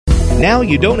Now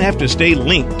you don't have to stay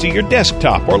linked to your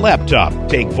desktop or laptop.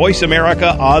 Take Voice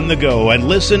America on the go and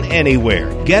listen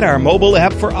anywhere. Get our mobile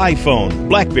app for iPhone,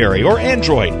 BlackBerry, or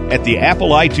Android at the Apple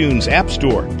iTunes App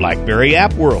Store, BlackBerry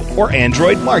App World, or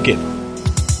Android Market.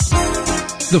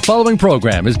 The following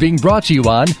program is being brought to you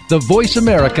on the Voice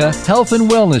America Health and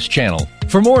Wellness Channel.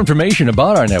 For more information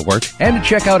about our network and to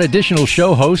check out additional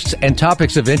show hosts and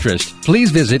topics of interest, please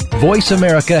visit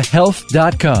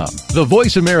voiceamericahealth.com. The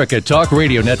Voice America Talk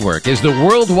Radio Network is the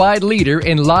worldwide leader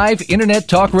in live Internet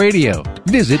talk radio.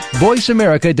 Visit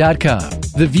voiceamerica.com.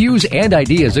 The views and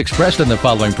ideas expressed on the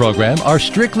following program are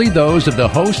strictly those of the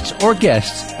hosts or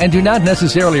guests and do not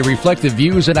necessarily reflect the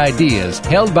views and ideas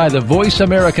held by the Voice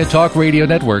America Talk Radio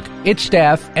Network, its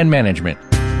staff, and management.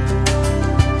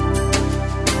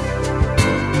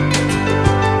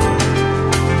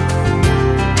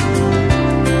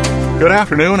 Good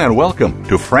afternoon and welcome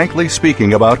to Frankly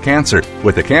Speaking About Cancer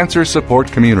with the Cancer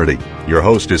Support Community. Your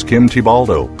host is Kim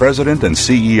Thiboldeaux, President and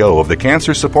CEO of the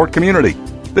Cancer Support Community.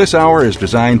 This hour is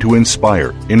designed to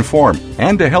inspire, inform,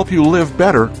 and to help you live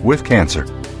better with cancer.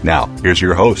 Now, here's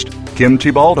your host, Kim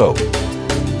Thiboldeaux.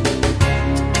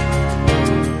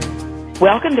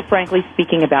 Welcome to Frankly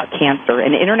Speaking About Cancer,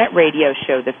 an internet radio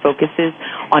show that focuses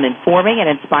on informing and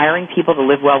inspiring people to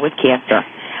live well with cancer.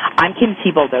 I'm Kim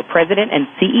Thiboldeaux, President and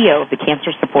CEO of the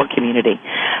Cancer Support Community.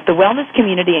 The wellness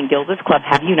community and Gilda's Club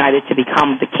have united to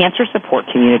become the Cancer Support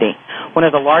Community, one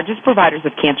of the largest providers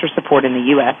of cancer support in the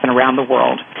U.S. and around the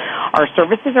world. Our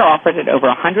services are offered at over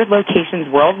 100 locations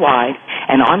worldwide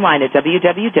and online at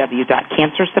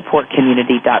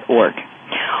www.cancersupportcommunity.org.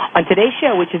 On today's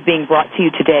show, which is being brought to you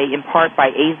today in part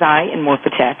by AZI and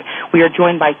Morphotek, we are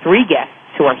joined by three guests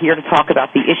who are here to talk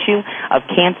about the issue of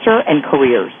cancer and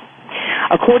careers.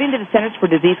 According to the Centers for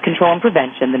Disease Control and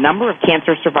Prevention, the number of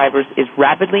cancer survivors is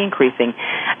rapidly increasing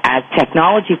as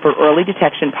technology for early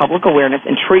detection, public awareness,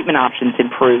 and treatment options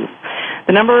improve.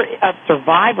 The number of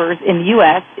survivors in the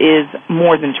U.S. is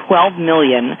more than 12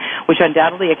 million, which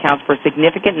undoubtedly accounts for a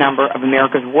significant number of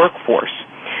America's workforce.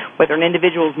 Whether an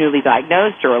individual is newly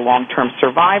diagnosed or a long-term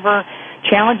survivor,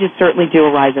 challenges certainly do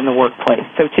arise in the workplace.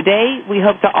 So today we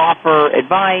hope to offer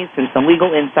advice and some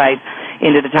legal insights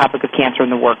into the topic of cancer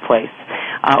in the workplace.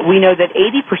 We know that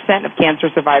 80% of cancer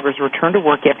survivors return to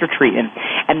work after treatment,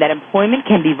 and that employment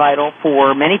can be vital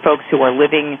for many folks who are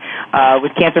living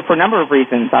with cancer for a number of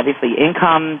reasons. Obviously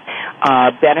income,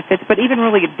 benefits, but even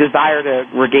really a desire to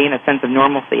regain a sense of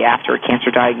normalcy after a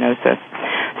cancer diagnosis.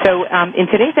 So in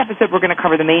today's episode, we're going to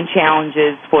cover the main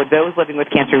challenges for those living with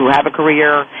cancer who have a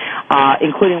career,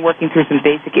 including working through some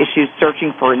basic issues,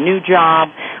 searching for a new job,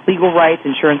 legal rights,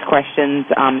 insurance questions.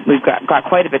 We've got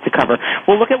quite a bit to cover.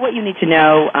 We'll look at what you need to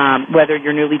know, whether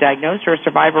you're newly diagnosed or a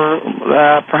survivor,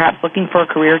 perhaps looking for a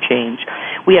career change.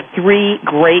 We have three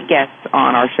great guests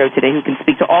on our show today who can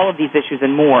speak to all of these issues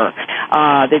and more.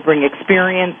 They bring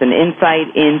experience and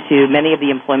insight into many of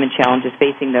the employment challenges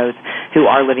facing those who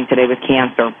are living today with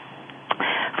cancer.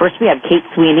 First, we have Kate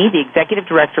Sweeney, the Executive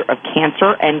Director of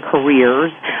Cancer and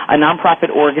Careers, a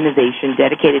nonprofit organization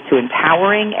dedicated to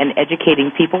empowering and educating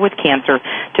people with cancer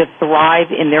to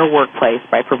thrive in their workplace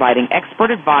by providing expert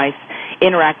advice,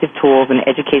 interactive tools, and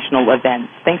educational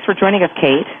events. Thanks for joining us,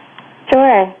 Kate.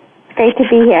 Sure. It's great to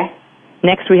be here.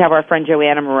 Next, we have our friend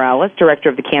Joanna Morales, Director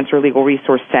of the Cancer Legal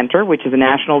Resource Center, which is a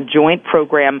national joint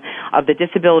program of the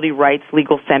Disability Rights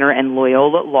Legal Center and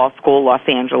Loyola Law School, Los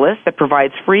Angeles, that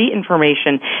provides free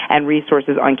information and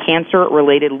resources on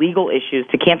cancer-related legal issues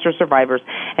to cancer survivors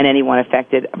and anyone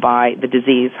affected by the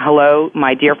disease. Hello,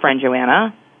 my dear friend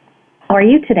Joanna. How are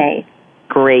you today?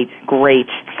 Great.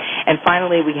 And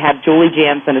finally, we have Julie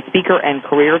Jansen, a speaker and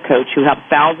career coach who helps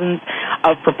thousands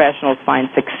of professionals find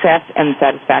success and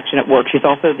satisfaction at work. She's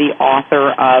also the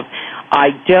author of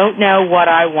I Don't Know What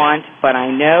I Want, But I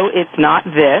Know It's Not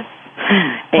This.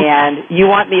 And You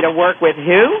Want Me to Work With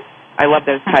Who? I love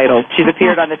those titles. She's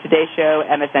appeared on the Today Show,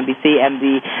 MSNBC,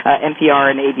 NPR,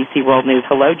 and ABC World News.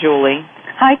 Hello, Julie.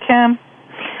 Hi, Kim.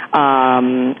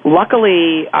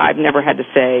 Luckily, I've never had to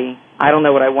say, I don't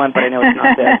know what I want, but I know it's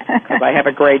not this, because I have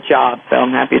a great job, so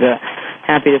I'm happy to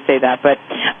say that. But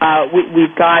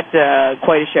we've got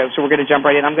quite a show, so we're going to jump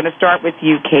right in. I'm going to start with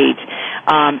you, Kate.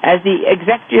 As the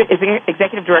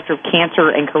Executive Director of Cancer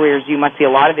and Careers, you must see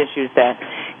a lot of issues that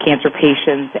cancer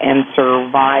patients and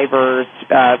survivors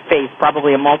face,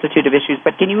 probably a multitude of issues.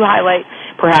 But can you highlight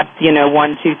perhaps, 1,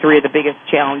 2, 3 of the biggest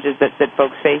challenges that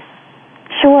folks face?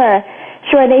 Sure.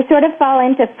 They sort of fall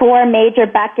into four major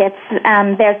buckets.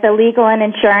 There's the legal and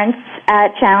insurance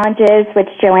challenges, which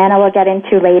Joanna will get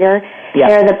into later. Yep.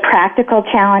 There are the practical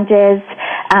challenges,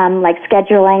 like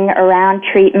scheduling around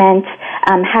treatment,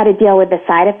 how to deal with the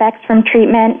side effects from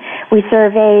treatment. we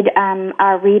surveyed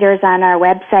our readers on our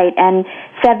website, and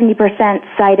 70%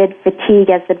 cited fatigue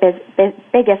as the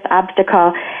biggest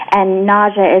obstacle, and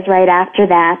nausea is right after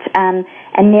that.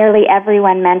 And nearly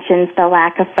everyone mentions the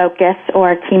lack of focus,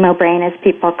 or chemo brain as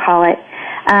people call it.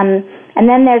 And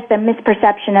then there's the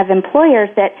misperception of employers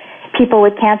that people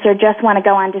with cancer just want to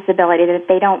go on disability, that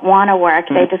they don't want to work,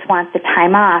 they just want the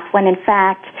time off, when in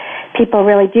fact people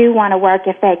really do want to work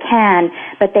if they can,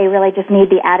 but they really just need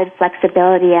the added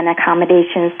flexibility and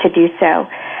accommodations to do so.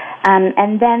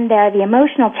 And then there are the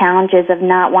emotional challenges of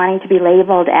not wanting to be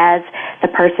labeled as the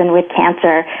person with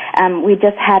cancer. We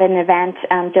just had an event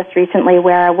just recently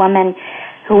where a woman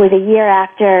who was a year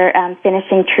after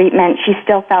finishing treatment, she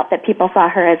still felt that people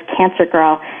saw her as cancer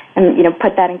girl, and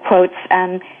put that in quotes.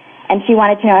 And she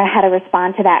wanted to know how to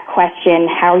respond to that question,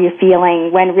 how are you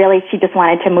feeling, when really she just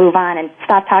wanted to move on and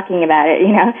stop talking about it,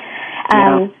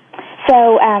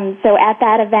 So at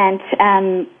that event,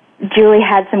 Julie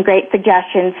had some great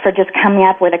suggestions for just coming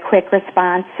up with a quick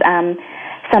response,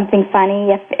 something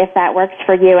funny if that works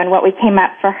for you. And what we came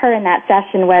up for her in that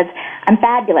session was, I'm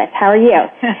fabulous, how are you?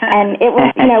 And it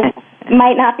was,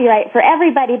 might not be right for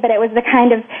everybody, but it was the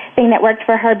kind of thing that worked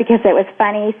for her because it was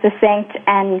funny, succinct,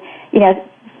 and,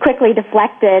 quickly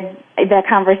deflected the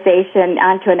conversation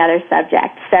onto another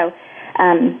subject. So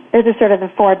those are sort of the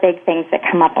four big things that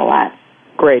come up a lot.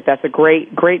 Great. That's a great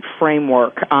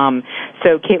framework.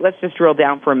 So, Kate, let's just drill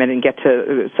down for a minute and get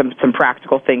to some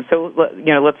practical things. So,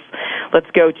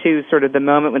 let's go to sort of the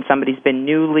moment when somebody's been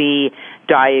newly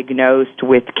diagnosed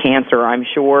with cancer. I'm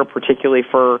sure, particularly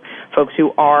for folks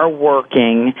who are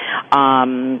working,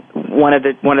 one of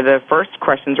the first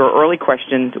questions or early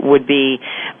questions would be,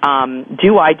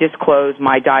 do I disclose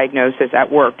my diagnosis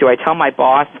at work? Do I tell my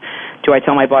boss? Do I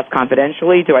tell my boss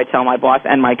confidentially? Do I tell my boss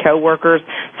and my coworkers?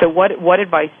 So what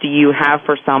advice do you have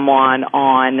for someone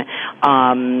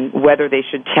on whether they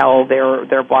should tell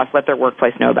their boss, let their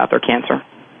workplace know about their cancer?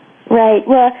 Right.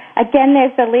 Well, again,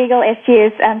 there's the legal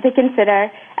issues to consider,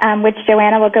 which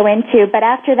Joanna will go into. But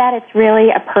after that, it's really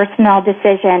a personal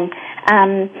decision.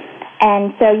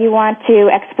 And so you want to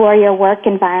explore your work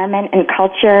environment and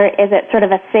culture. Is it sort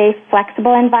of a safe,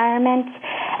 flexible environment?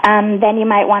 Then you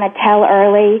might want to tell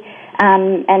early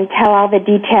and tell all the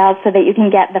details so that you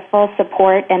can get the full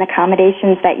support and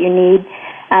accommodations that you need.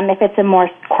 If it's a more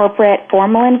corporate,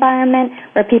 formal environment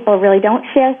where people really don't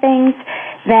share things,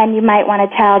 then you might want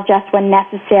to tell just when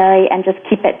necessary and just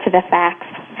keep it to the facts.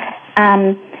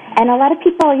 And a lot of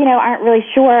people, aren't really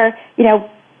sure,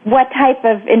 what type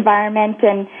of environment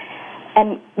and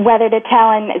whether to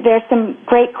tell. And there's some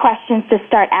great questions to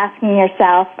start asking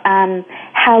yourself.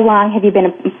 How long have you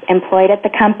been employed at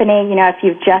the company? If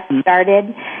you've just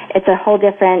started, it's a whole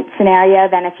different scenario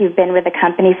than if you've been with the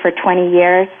company for 20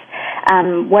 years.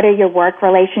 What are your work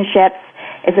relationships?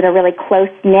 Is it a really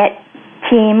close-knit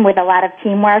team with a lot of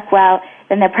teamwork? Well,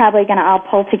 then they're probably going to all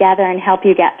pull together and help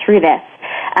you get through this.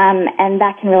 And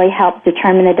that can really help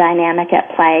determine the dynamic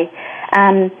at play.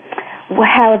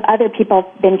 How have other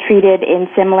people been treated in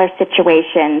similar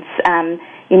situations?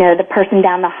 The person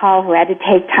down the hall who had to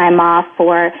take time off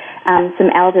for some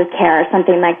elder care or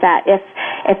something like that.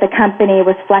 If the company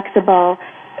was flexible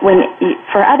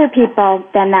for other people,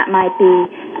 then that might be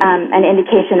an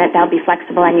indication that they'll be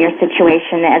flexible in your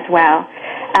situation as well.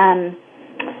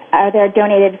 Are there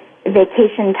donated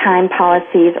vacation time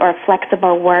policies or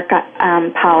flexible work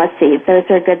policies? Those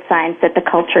are good signs that the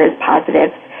culture is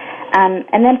positive.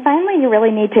 And then finally, you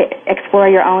really need to explore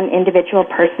your own individual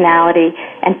personality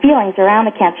and feelings around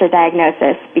the cancer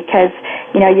diagnosis because,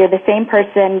 you're the same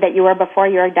person that you were before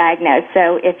you were diagnosed.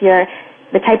 So if you're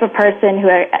the type of person who,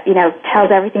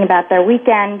 tells everything about their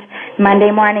weekend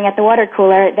Monday morning at the water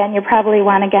cooler, then you're probably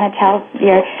going to tell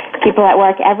your people at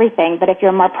work everything. But if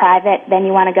you're more private, then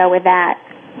you want to go with that.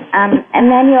 And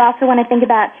then you also want to think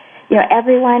about,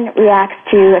 everyone reacts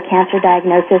to a cancer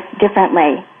diagnosis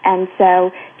differently. And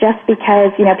so just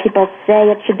because, people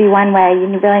say it should be one way, you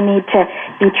really need to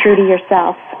be true to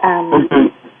yourself.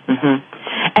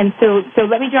 And so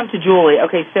let me jump to Julie.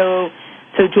 Okay, so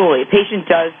Julie, a patient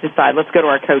does decide, let's go to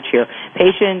our coach here.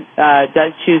 Patient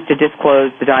does choose to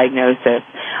disclose the diagnosis.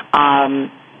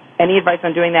 Any advice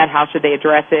on doing that? How should they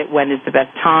address it? When is the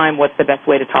best time? What's the best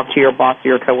way to talk to your boss or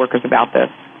your coworkers about this?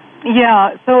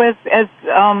 Yeah, so as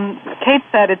Kate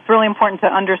said, it's really important to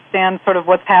understand sort of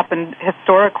what's happened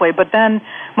historically, but then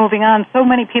moving on, so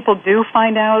many people do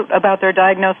find out about their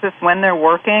diagnosis when they're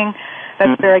working.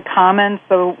 That's very common,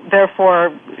 so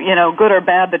therefore, good or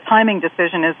bad, the timing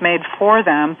decision is made for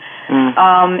them.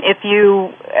 If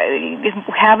you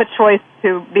have a choice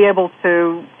to be able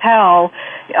to tell,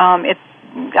 it's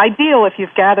ideal if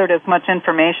you've gathered as much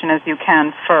information as you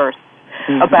can first.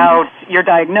 about your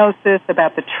diagnosis,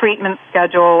 about the treatment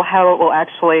schedule, how it will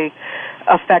actually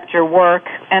affect your work,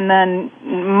 and then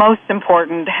most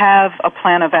important, have a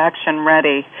plan of action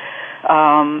ready.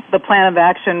 The plan of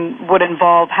action would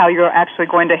involve how you're actually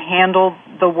going to handle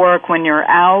the work when you're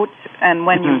out and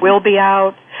when you will be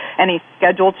out, any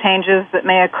schedule changes that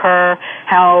may occur,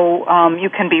 how you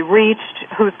can be reached,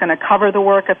 who's going to cover the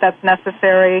work if that's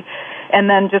necessary, and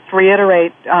then just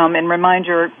reiterate and remind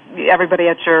everybody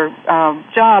at your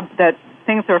job that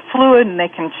things are fluid and they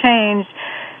can change.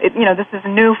 This is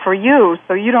new for you,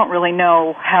 so you don't really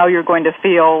know how you're going to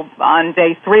feel on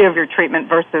day 3 of your treatment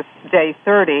versus day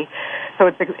 30. So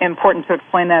it's important to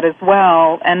explain that as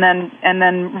well. And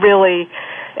then really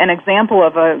an example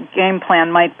of a game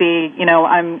plan might be,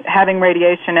 I'm having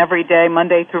radiation every day,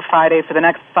 Monday through Friday, for the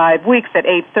next 5 weeks at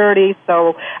 8:30,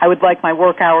 so I would like my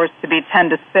work hours to be 10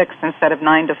 to 6 instead of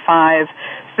 9 to 5.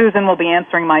 Susan will be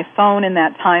answering my phone in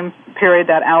that time period,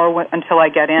 that hour until I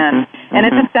get in. And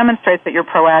it just demonstrates that you're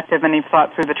proactive and you've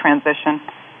thought through the transition.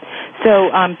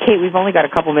 So, Kate, we've only got a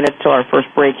couple minutes till our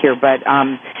first break here, but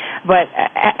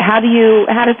how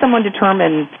does someone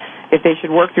determine if they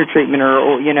should work through treatment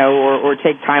or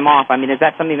take time off? I mean, is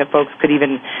that something that folks could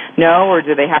even know, or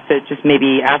do they have to just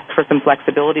maybe ask for some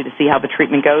flexibility to see how the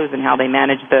treatment goes and how they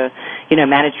manage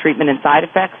manage treatment and side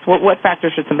effects? What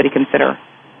factors should somebody consider?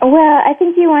 Well, I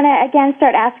think you want to, again,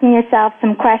 start asking yourself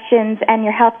some questions and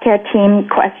your healthcare team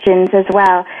questions as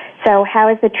well. So how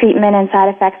is the treatment and side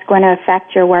effects going to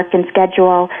affect your work and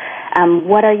schedule?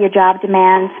 What are your job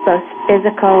demands, both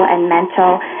physical and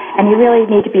mental? And you really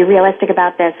need to be realistic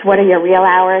about this. What are your real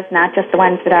hours, not just the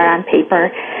ones that are on paper?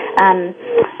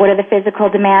 What are the physical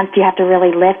demands? Do you have to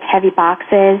really lift heavy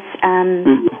boxes?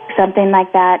 Something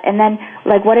like that. And then,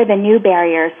 what are the new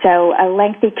barriers? So a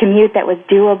lengthy commute that was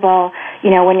doable,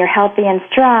 when you're healthy and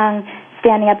strong,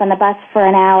 standing up on the bus for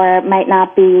an hour might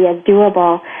not be as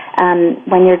doable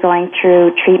when you're going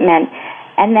through treatment.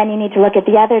 And then you need to look at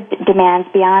the other demands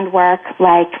beyond work,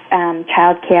 like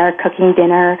child care, cooking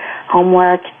dinner,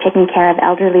 homework, taking care of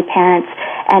elderly parents,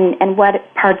 and what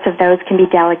parts of those can be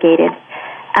delegated.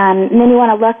 And then you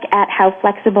want to look at how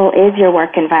flexible is your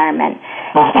work environment.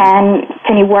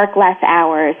 Can you work less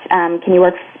hours? Can you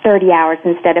work 30 hours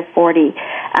instead of 40?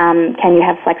 Can you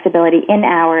have flexibility in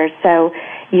hours so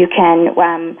you can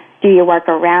do your work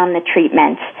around the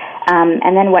treatment?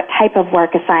 And then what type of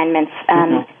work assignments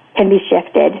can be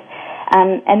shifted?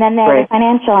 And then there are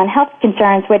financial and health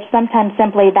concerns, which sometimes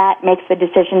simply that makes the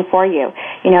decision for you.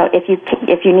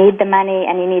 If you need the money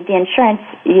and you need the insurance,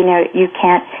 you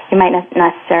might not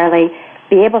necessarily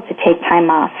be able to take time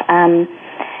off.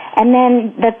 And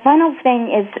then the final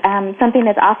thing is something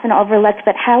that's often overlooked,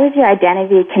 but how is your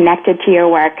identity connected to your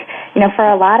work? For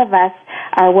a lot of us,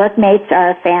 our workmates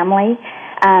are family.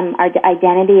 Our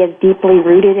identity is deeply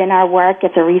rooted in our work.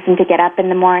 It's a reason to get up in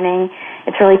the morning.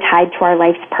 It's really tied to our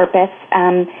life's purpose.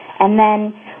 And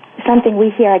then something we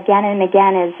hear again and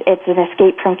again is it's an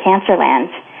escape from cancer land.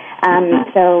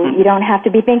 So you don't have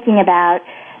to be thinking about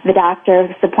the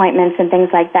doctor's appointments and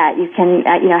things like that. You can,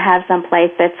 have some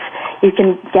place you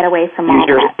can get away from all that.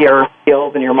 Use your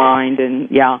skills and your mind, and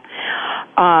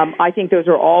I think those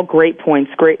are all great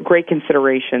points, great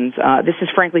considerations. This is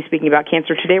Frankly Speaking About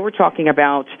Cancer. Today we're talking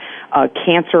about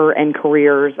cancer and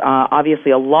careers. Obviously,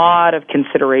 a lot of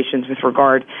considerations with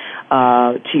regard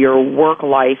to your work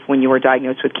life when you are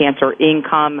diagnosed with cancer: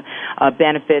 income,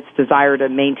 benefits, desire to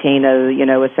maintain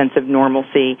a sense of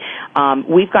normalcy.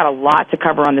 We've got a lot to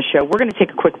cover on the show. We're going to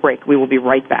take a quick break. We will be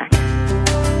right back.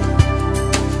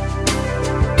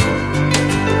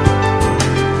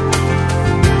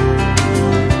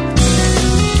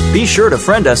 Be sure to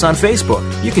friend us on Facebook.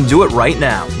 You can do it right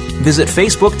now. Visit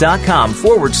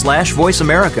Facebook.com/Voice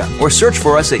America or search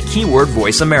for us at keyword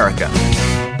Voice America.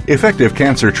 Effective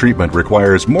cancer treatment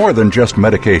requires more than just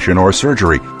medication or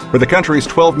surgery. For the country's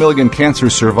 12 million cancer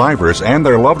survivors and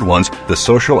their loved ones, the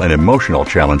social and emotional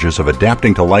challenges of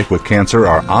adapting to life with cancer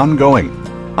are ongoing.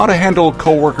 How to handle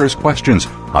coworkers' questions,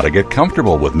 how to get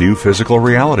comfortable with new physical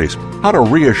realities, how to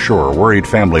reassure worried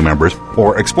family members,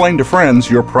 or explain to friends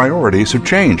your priorities have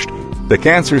changed. The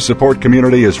Cancer Support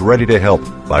Community is ready to help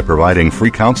by providing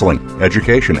free counseling,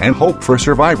 education, and hope for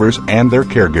survivors and their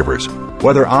caregivers.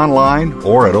 Whether online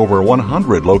or at over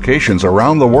 100 locations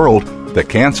around the world, the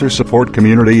Cancer Support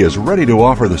Community is ready to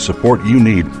offer the support you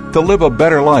need to live a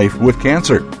better life with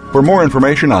cancer. For more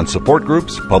information on support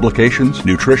groups, publications,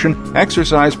 nutrition,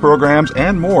 exercise programs,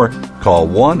 and more, call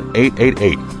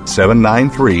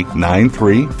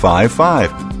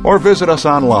 1-888-793-9355 or visit us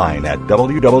online at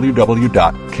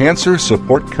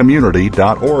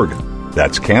www.cancersupportcommunity.org.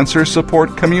 That's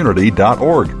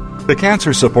cancersupportcommunity.org. The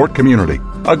Cancer Support Community,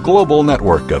 a global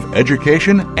network of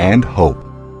education and hope.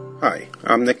 Hi,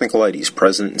 I'm Nick Nicolaides,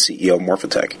 President and CEO of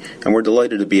Morphotek, and we're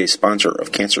delighted to be a sponsor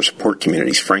of Cancer Support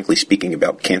Community's Frankly Speaking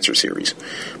About Cancer series.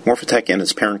 Morphotek and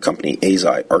its parent company,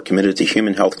 Eisai, are committed to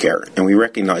human health care, and we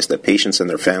recognize that patients and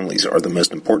their families are the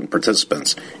most important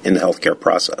participants in the healthcare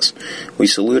process. We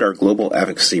salute our global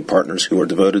advocacy partners who are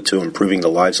devoted to improving the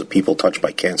lives of people touched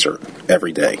by cancer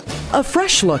every day. A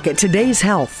fresh look at today's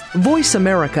health. Voice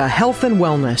America Health and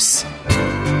Wellness.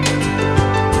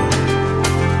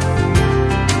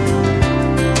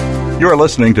 You're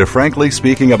listening to Frankly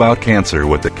Speaking About Cancer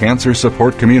with the Cancer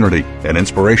Support Community, an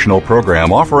inspirational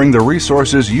program offering the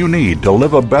resources you need to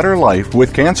live a better life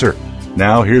with cancer.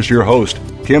 Now here's your host,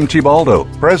 Kim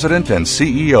Thiboldeaux, President and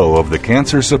CEO of the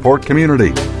Cancer Support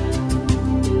Community.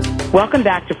 Welcome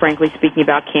back to Frankly Speaking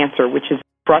About Cancer, which is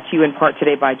brought to you in part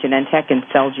today by Genentech and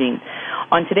Celgene.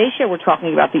 On today's show, we're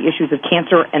talking about the issues of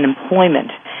cancer and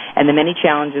employment and the many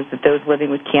challenges that those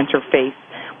living with cancer face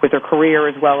with their career,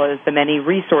 as well as the many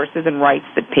resources and rights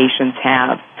that patients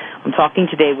have. I'm talking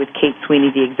today with Kate Sweeney,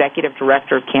 the Executive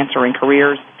Director of Cancer and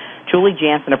Careers, Julie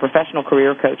Jansen, a professional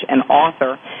career coach and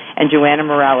author, and Joanna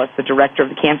Morales, the Director of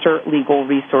the Cancer Legal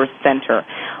Resource Center.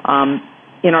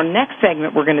 In our next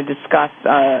segment, we're going to discuss,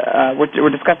 we're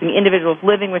discussing individuals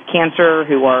living with cancer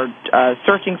who are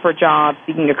searching for a job,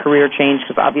 seeking a career change,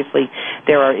 because obviously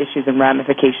there are issues and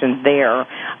ramifications there.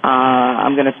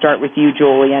 I'm going to start with you,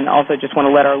 Julie, and also just want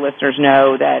to let our listeners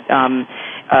know that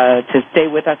to stay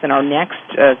with us in our next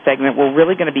segment, we're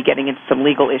really going to be getting into some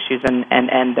legal issues and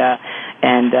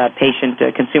patient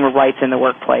consumer rights in the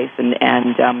workplace, and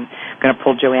I'm going to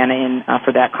pull Joanna in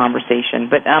for that conversation.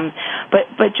 But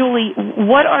Julie,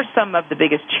 what are some of the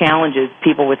biggest challenges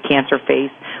people with cancer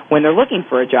face when they're looking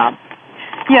for a job?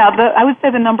 Yeah, I would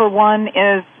say the number one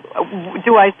is,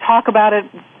 do I talk about it?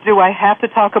 Do I have to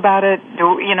talk about it?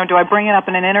 Do I bring it up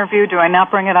in an interview? Do I not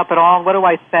bring it up at all? What do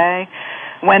I say?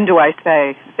 When do I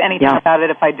say anything about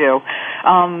it if I do?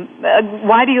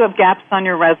 Why do you have gaps on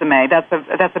your resume? That's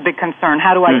a big concern.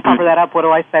 How do I cover that up? What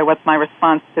do I say? What's my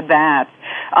response to that?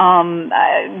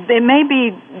 It may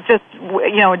be just,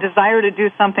 a desire to do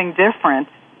something different.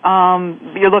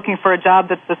 You're looking for a job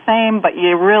that's the same, but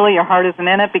your heart isn't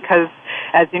in it because,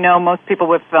 as you know, most people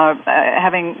with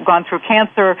having gone through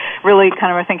cancer really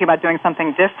kind of are thinking about doing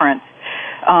something different.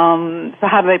 So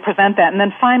how do they present that? And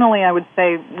then finally, I would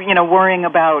say, worrying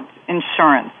about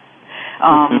insurance.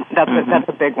 That's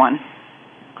a big one.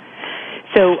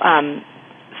 So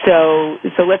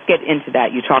let's get into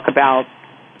that. You talk about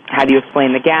how do you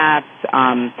explain the gaps.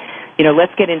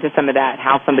 Let's get into some of that,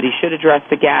 how somebody should address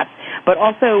the gaps. But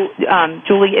also,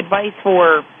 Julie, advice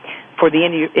for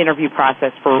the interview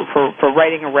process, for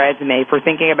writing a resume, for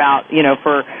thinking about,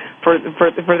 for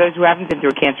those who haven't been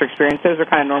through a cancer experience, those are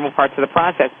kind of normal parts of the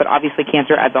process, but obviously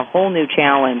cancer adds a whole new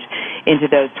challenge into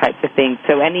those types of things.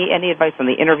 So any advice on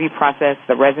the interview process,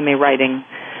 the resume writing?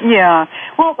 Yeah.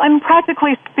 Well,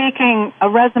 practically speaking, a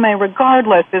resume,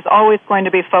 regardless, is always going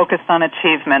to be focused on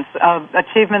achievements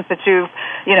that you've,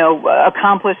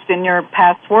 accomplished in your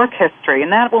past work history,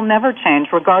 and that will never change,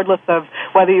 regardless of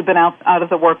whether you've been out of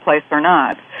the workplace or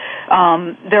not.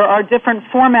 There are different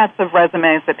formats of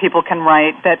resumes that people can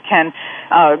write that can,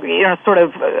 sort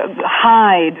of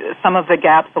hide some of the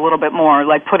gaps a little bit more,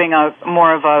 like putting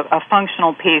more of a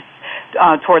functional piece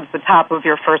towards the top of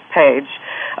your first page.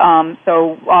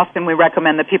 So often we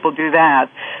recommend that people do that.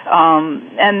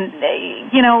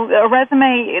 A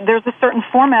resume, there's a certain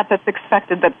format that's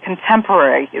expected that's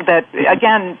contemporary, that,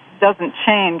 again, doesn't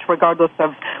change regardless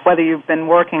of whether you've been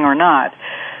working or not.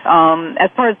 As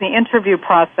far as the interview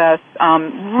process,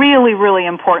 really, really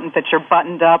important that you're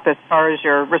buttoned up as far as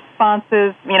your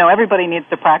responses. Everybody needs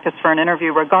to practice for an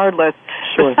interview regardless.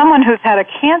 Sure. But someone who's had a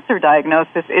cancer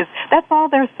diagnosis, that's all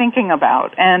they're thinking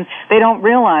about. And they don't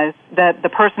realize that the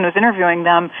person who's interviewing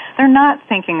them, they're not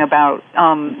thinking about,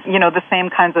 the same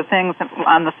kinds of things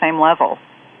on the same level.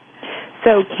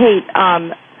 So, Kate,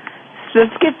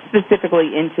 let's get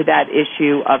specifically into that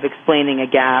issue of explaining a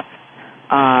gap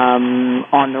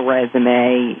on the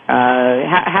resume.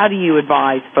 How do you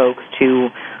advise folks to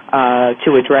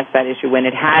address that issue when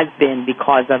it has been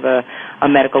because of a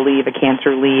medical leave, a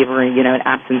cancer leave, or an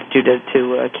absence due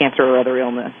to cancer or other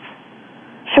illness?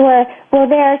 Sure. Well,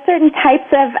 there are certain types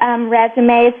of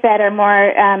resumes that are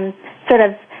more sort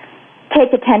of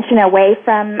take attention away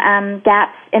from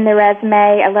gaps in the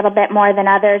resume a little bit more than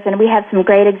others, and we have some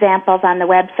great examples on the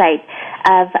website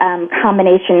of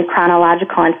combination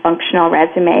chronological and functional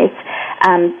resumes.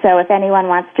 So if anyone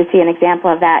wants to see an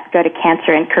example of that, go to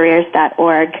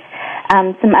cancerandcareers.org.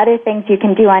 Some other things you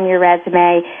can do on your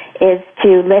resume is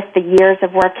to list the years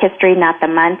of work history, not the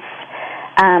months.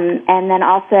 And then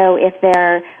also, if there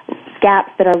are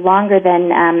gaps that are longer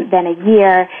than a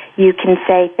year, you can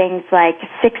say things like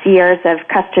 6 years of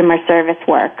customer service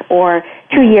work or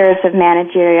 2 years of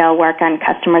managerial work on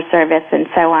customer service and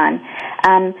so on.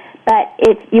 But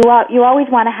you always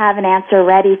want to have an answer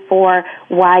ready for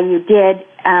why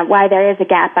there is a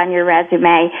gap on your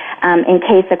resume in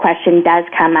case a question does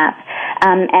come up.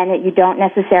 And you don't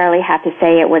necessarily have to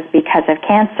say it was because of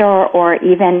cancer or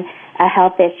even a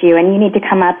health issue. And you need to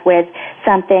come up with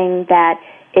something that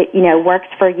works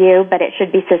for you, but it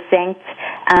should be succinct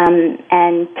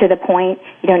and to the point.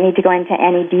 You don't need to go into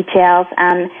any details,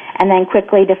 and then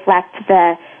quickly deflect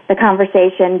the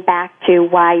conversation back to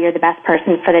why you're the best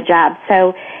person for the job.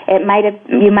 So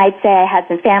you might say, I had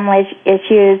some family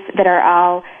issues that are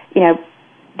all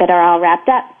wrapped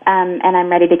up, and I'm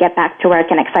ready to get back to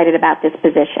work and excited about this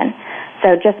position.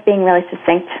 So just being really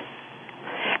succinct.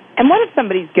 And what if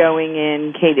somebody's going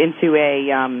in, Kate, into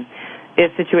a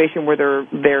situation where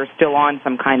they're still on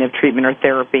some kind of treatment or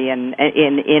therapy and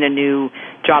in a new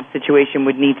job situation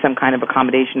would need some kind of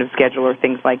accommodation of schedule or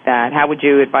things like that? How would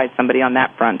you advise somebody on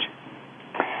that front?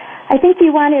 I think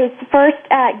you want to first,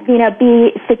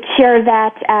 be secure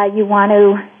that you want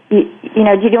to,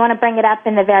 you don't want to bring it up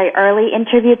in the very early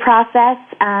interview process.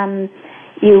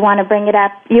 You want to bring it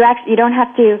up. You don't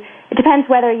have to. It depends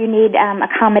whether you need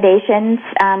accommodations,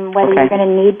 whether you're going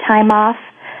to need time off.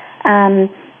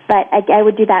 But I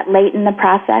would do that late in the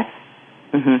process.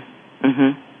 Mm-hmm.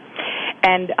 Mm-hmm.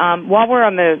 And while we're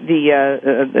on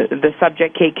the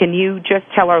subject, Kate, can you just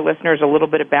tell our listeners a little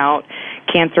bit about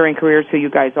Cancer and Careers, who you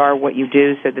guys are, what you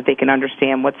do, so that they can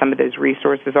understand what some of those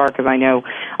resources are? Because I know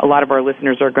a lot of our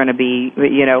listeners are going to be,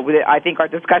 I think our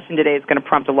discussion today is going to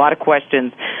prompt a lot of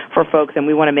questions for folks, and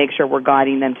we want to make sure we're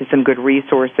guiding them to some good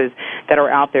resources that are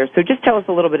out there. So just tell us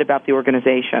a little bit about the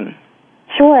organization.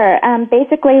 Sure.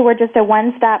 Basically, we're just a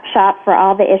one-stop shop for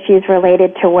all the issues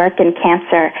related to work and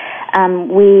cancer.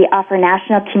 We offer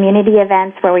national community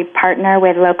events where we partner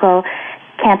with local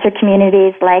cancer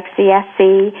communities like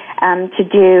CSC to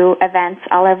do events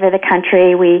all over the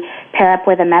country. We pair up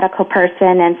with a medical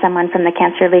person and someone from the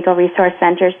Cancer Legal Resource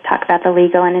Centers to talk about the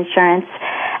legal and insurance.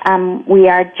 We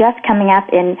are just coming up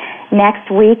in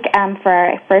next week for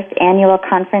our first annual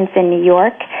conference in New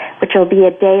York, which will be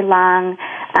a day-long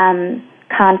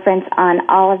conference on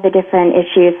all of the different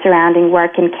issues surrounding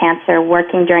work and cancer,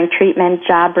 working during treatment,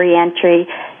 job reentry,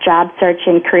 job search,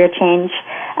 and career change.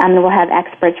 We'll have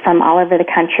experts from all over the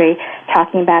country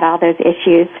talking about all those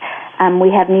issues. We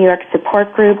have New York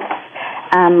support groups.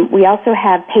 We also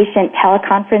have patient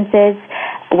teleconferences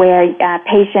where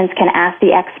patients can ask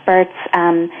the experts,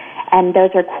 and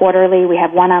those are quarterly. We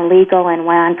have one on legal and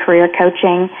one on career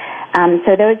coaching.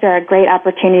 So those are a great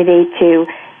opportunity to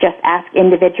just ask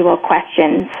individual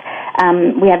questions.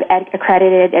 We have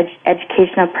accredited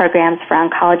educational programs for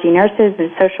oncology nurses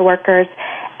and social workers,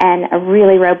 and a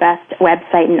really robust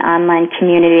website and online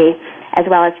community, as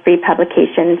well as free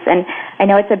publications. And I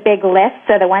know it's a big list,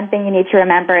 so the one thing you need to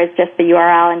remember is just the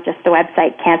URL and just the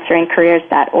website,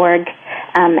 cancerandcareers.org,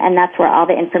 and that's where all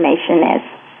the information is.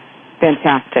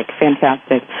 Fantastic,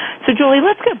 fantastic. So, Julie,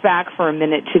 let's go back for a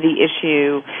minute to the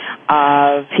issue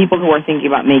of people who are thinking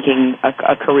about making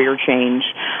a career change.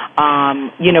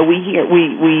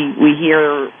 We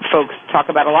hear folks talk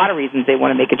about a lot of reasons they want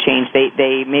to make a change.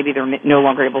 Maybe they're no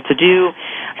longer able to do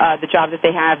the job that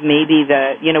they have. Maybe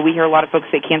we hear a lot of folks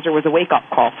say cancer was a wake-up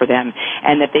call for them,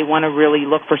 and that they want to really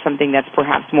look for something that's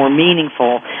perhaps more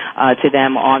meaningful to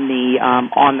them on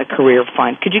the career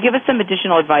front. Could you give us some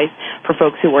additional advice for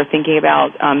folks who are thinking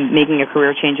about making a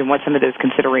career change and what some of those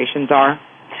considerations are?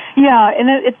 Yeah, and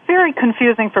it's very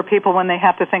confusing for people when they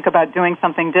have to think about doing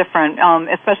something different,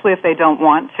 especially if they don't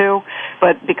want to,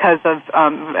 but because of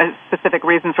specific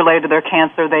reasons related to their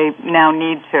cancer, they now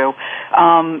need to.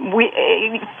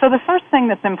 So the first thing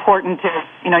that's important is,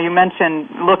 you mentioned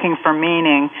looking for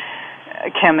meaning,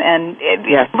 Kim, and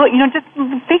just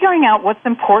figuring out what's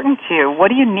important to you. What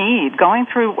do you need? Going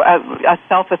through a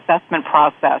self-assessment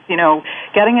process,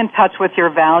 getting in touch with your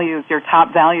values, your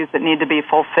top values that need to be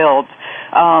fulfilled.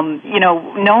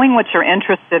 Knowing what you're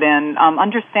interested in,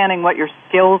 understanding what your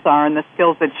skills are and the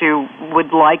skills that you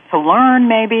would like to learn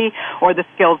maybe, or the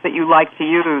skills that you like to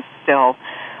use still.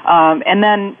 And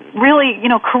then really,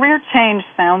 career change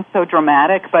sounds so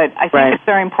dramatic, but I think it's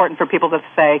very important for people to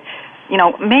say,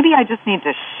 maybe I just need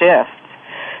to shift.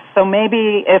 So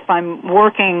maybe if I'm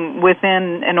working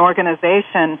within an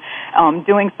organization,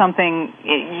 doing something,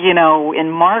 in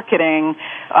marketing,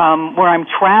 where I'm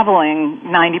traveling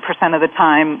 90% of the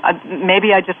time,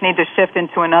 maybe I just need to shift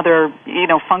into another,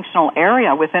 functional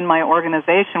area within my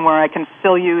organization where I can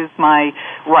still use my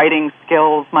writing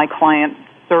skills, my client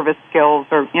service skills,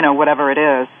 or, whatever it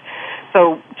is.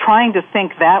 So trying to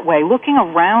think that way, looking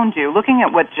around you, looking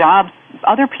at what jobs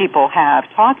other people have,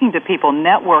 talking to people,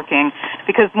 networking,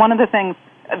 because one of the things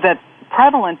that's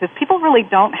prevalent is people really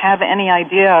don't have any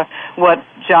idea what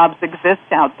jobs exist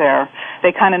out there.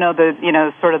 They kind of know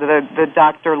the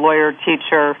doctor, lawyer,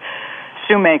 teacher,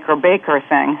 shoemaker, baker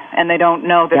thing, and they don't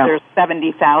know that there's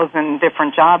 70,000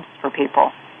 different jobs for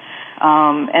people.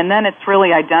 And then it's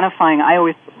really identifying. I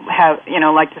always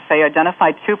like to say,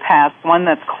 identify two paths, one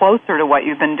that's closer to what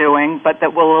you've been doing, but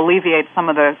that will alleviate some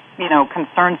of the,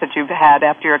 concerns that you've had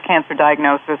after your cancer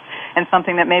diagnosis, and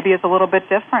something that maybe is a little bit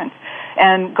different.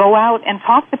 And go out and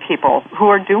talk to people who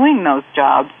are doing those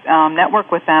jobs,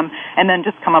 network with them, and then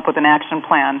just come up with an action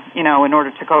plan, in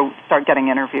order to go start getting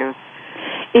interviews.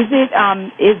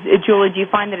 Julie, do you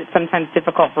find that it's sometimes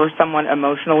difficult for someone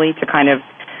emotionally to kind of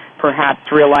perhaps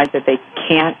realize that they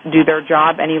can't do their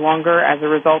job any longer as a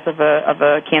result of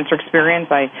a cancer experience?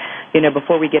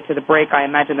 Before we get to the break, I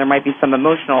imagine there might be some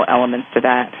emotional elements to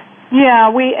that.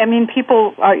 Yeah,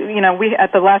 people, we,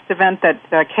 at the last event that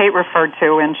Kate referred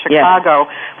to in Chicago,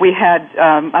 we had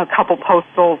a couple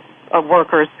postal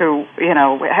workers who,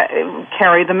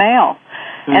 carry the mail.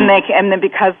 Mm-hmm. And then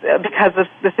because of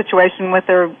the situation with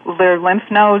their lymph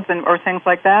nodes or things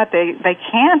like that, they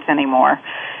can't anymore.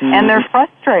 Mm-hmm. And they're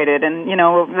frustrated, and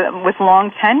with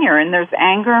long tenure, and there's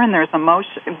anger and there's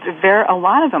emotion, a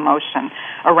lot of emotion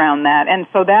around that. And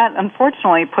so that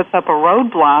unfortunately puts up a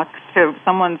roadblock to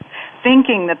someone's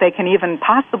thinking that they can even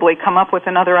possibly come up with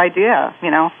another idea,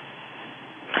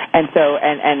 And so,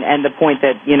 and the point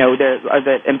that,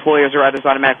 that employers or others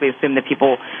automatically assume that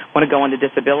people want to go into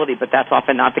disability, but that's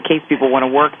often not the case. People want to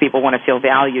work. People want to feel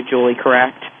valued, Julie,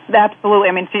 correct? Absolutely.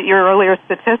 To your earlier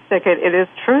statistic, it is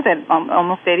true that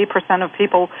almost 80% of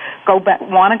people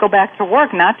want to go back to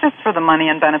work, not just for the money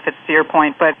and benefits, to your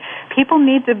point, but people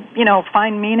need to,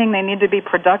 find meaning. They need to be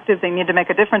productive. They need to make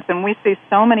a difference. And we see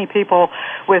so many people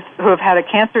who have had a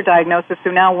cancer diagnosis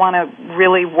who now want to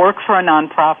really work for a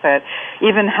nonprofit,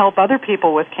 even help other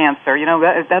people with cancer.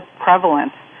 That's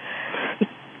prevalent.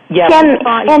 Yeah.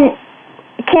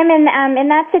 Kim, in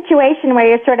that situation where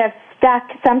you're sort of stuck,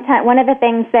 sometimes one of the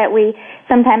things that we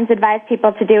sometimes advise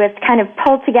people to do is kind of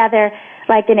pull together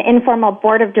like an informal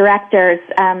board of directors,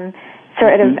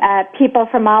 people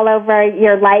from all over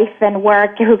your life and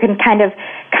work who can kind of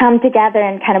come together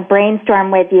and kind of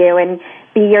brainstorm with you and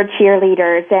be your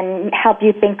cheerleaders and help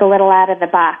you think a little out of the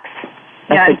box.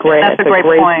 That's a great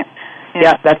point.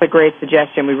 Yeah, that's a great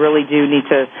suggestion. We really do need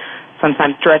to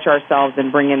sometimes stretch ourselves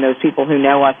and bring in those people who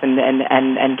know us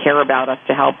and care about us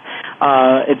to help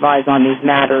advise on these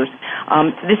matters.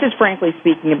 This is Frankly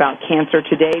Speaking About Cancer.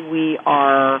 Today we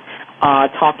are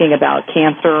talking about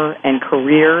cancer and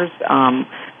careers.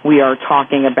 We are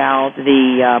talking about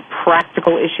the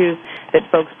practical issues that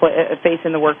folks face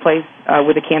in the workplace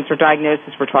with a cancer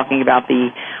diagnosis. We're talking about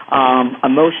the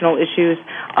emotional issues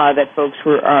that folks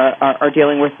are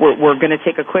dealing with. We're going to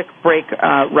take a quick break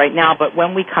right now, but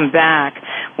when we come back,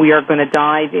 we are going to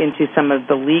dive into some of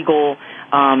the legal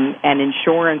and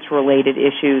insurance-related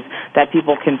issues that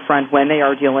people confront when they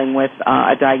are dealing with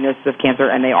a diagnosis of cancer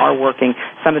and they are working,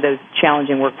 some of those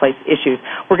challenging workplace issues.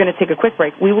 We're going to take a quick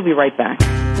break. We will be right back.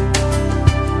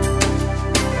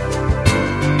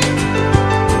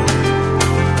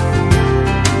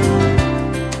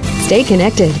 Stay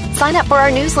connected. Sign up for our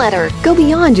newsletter. Go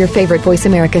beyond your favorite Voice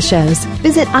America shows.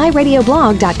 Visit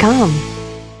iradioblog.com.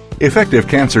 Effective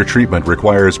cancer treatment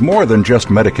requires more than just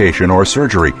medication or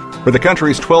surgery. For the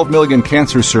country's 12 million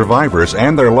cancer survivors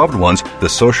and their loved ones, the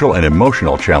social and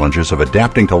emotional challenges of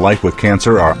adapting to life with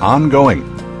cancer are ongoing.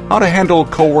 How to handle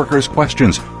coworkers'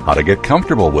 questions, how to get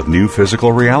comfortable with new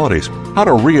physical realities, how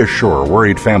to reassure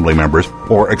worried family members,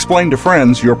 or explain to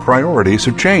friends your priorities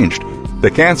have changed.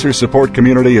 The Cancer Support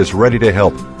Community is ready to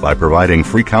help by providing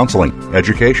free counseling,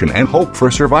 education, and hope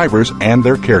for survivors and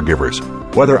their caregivers.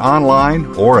 Whether online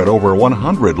or at over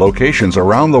 100 locations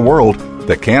around the world,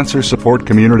 the Cancer Support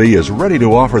Community is ready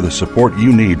to offer the support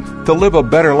you need to live a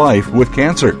better life with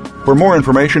cancer. For more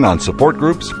information on support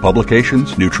groups,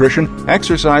 publications, nutrition,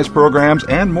 exercise programs,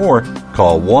 and more,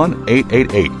 call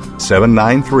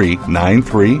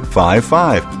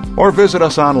 1-888-793-9355 or visit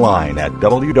us online at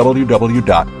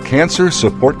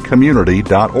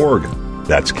www.cancersupportcommunity.org.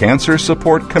 That's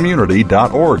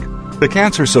cancersupportcommunity.org. The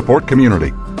Cancer Support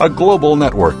Community, a global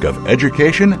network of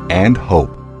education and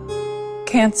hope.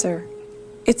 Cancer.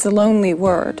 It's a lonely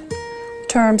word.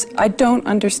 Terms I don't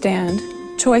understand.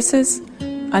 Choices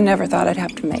I never thought I'd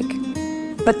have to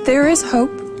make. But there is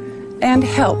hope and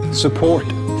help. Support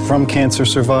from cancer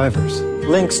survivors.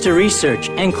 Links to research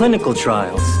and clinical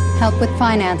trials. Help with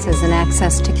finances and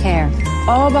access to care.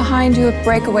 All behind you at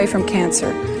Breakaway from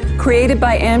Cancer, created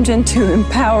by Amgen to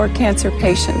empower cancer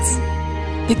patients.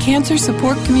 The cancer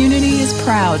support community is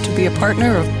proud to be a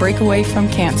partner of Breakaway from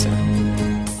Cancer.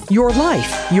 Your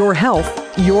life, your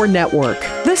health, your network.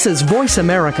 This is Voice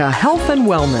America Health and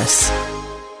Wellness.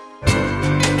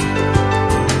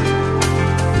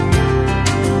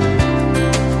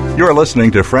 You're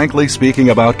listening to Frankly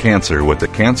Speaking About Cancer with the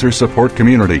Cancer Support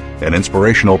Community, an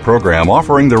inspirational program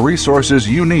offering the resources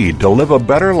you need to live a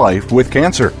better life with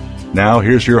cancer. Now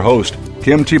here's your host,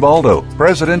 Kim Thiboldeaux,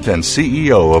 President and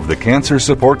CEO of the Cancer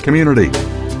Support Community.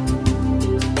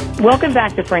 Welcome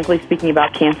back to Frankly Speaking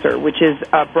About Cancer, which is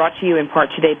brought to you in part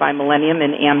today by Millennium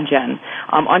and Amgen.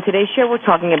 On today's show, we're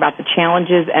talking about the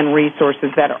challenges and resources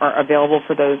that are available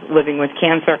for those living with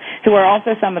cancer, who are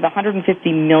also some of the 150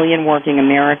 million working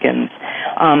Americans.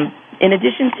 In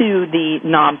addition to the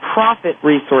nonprofit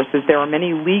resources, there are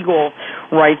many legal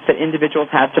rights that individuals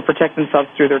have to protect themselves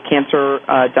through their cancer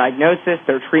diagnosis,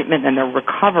 their treatment, and their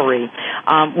recovery.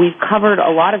 We've covered a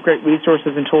lot of great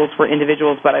resources and tools for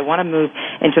individuals, but I want to move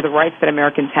into the rights that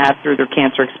Americans have through their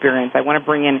cancer experience. I want to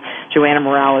bring in Joanna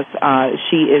Morales.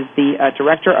 She is the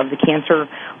director of the Cancer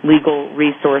Legal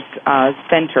Resource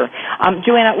Center.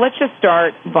 Joanna, let's just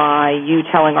start by you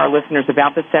telling our listeners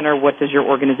about the center. What does your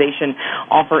organization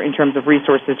offer in terms of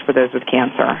resources for those with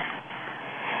cancer?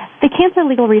 The Cancer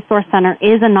Legal Resource Center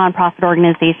is a nonprofit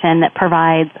organization that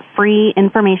provides free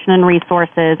information and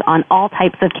resources on all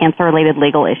types of cancer-related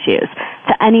legal issues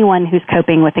to anyone who's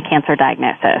coping with a cancer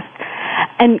diagnosis.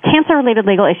 And cancer-related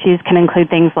legal issues can include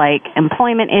things like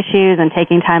employment issues and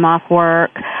taking time off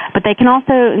work, but they can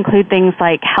also include things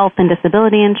like health and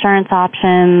disability insurance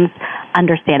options,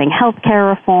 understanding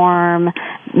healthcare reform,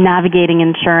 navigating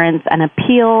insurance and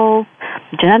appeals,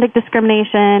 genetic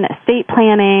discrimination, estate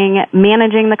planning,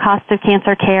 managing the cost of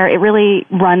cancer care. It really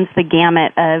runs the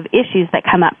gamut of issues that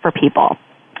come up for people.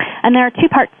 And there are two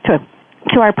parts to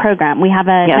our program. We have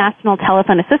a national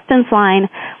telephone assistance line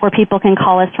where people can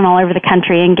call us from all over the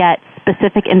country and get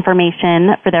specific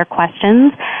information for their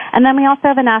questions. And then we also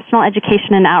have a national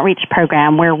education and outreach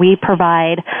program where we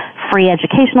provide free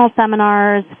educational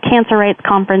seminars, cancer rights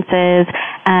conferences,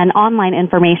 and online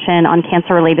information on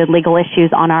cancer-related legal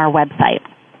issues on our website.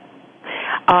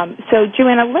 So,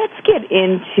 Joanna, let's get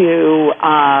into,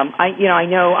 I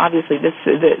know obviously this,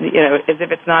 as if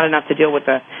it's not enough to deal with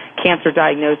the cancer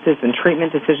diagnosis and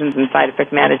treatment decisions and side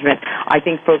effect management, I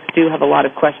think folks do have a lot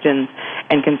of questions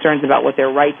and concerns about what their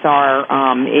rights are,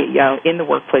 in the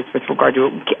workplace with regard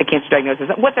to a cancer diagnosis,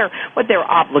 what their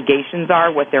obligations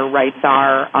are, what their rights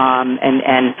are,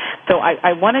 and so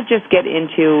I want to just get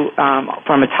into,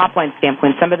 from a top-line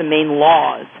standpoint, some of the main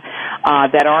laws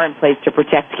that are in place to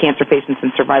protect cancer patients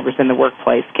and survivors in the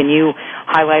workplace. Can you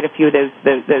highlight a few of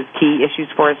those key issues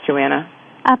for us, Joanna?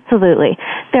 Absolutely.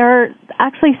 There are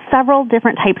actually several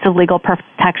different types of legal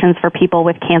protections for people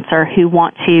with cancer who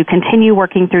want to continue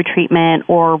working through treatment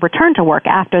or return to work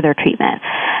after their treatment.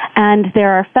 And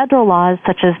there are federal laws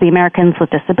such as the Americans with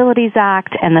Disabilities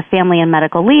Act and the Family and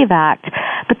Medical Leave Act,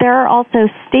 but there are also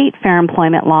state fair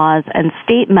employment laws and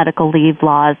state medical leave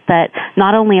laws that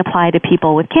not only apply to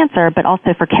people with cancer, but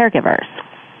also for caregivers.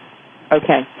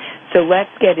 Okay. So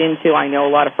let's get into, I know a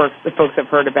lot of folks have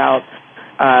heard about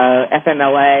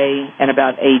FMLA and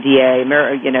about ADA,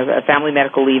 Family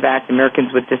Medical Leave Act,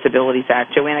 Americans with Disabilities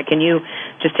Act. Joanna, can you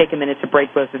just take a minute to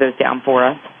break both of those down for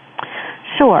us?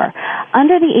 Sure.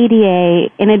 Under the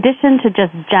ADA, in addition to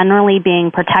just generally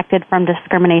being protected from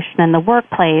discrimination in the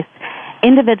workplace,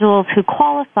 individuals who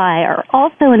qualify are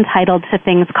also entitled to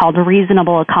things called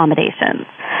reasonable accommodations.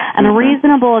 And a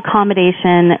reasonable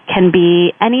accommodation can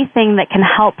be anything that can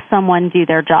help someone do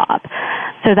their job.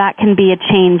 So that can be a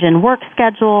change in work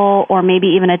schedule or maybe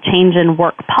even a change in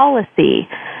work policy.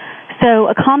 So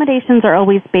accommodations are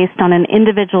always based on an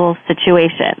individual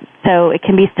situation. So it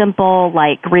can be simple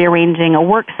like rearranging a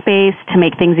workspace to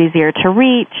make things easier to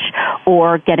reach,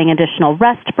 or getting additional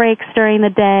rest breaks during the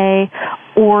day,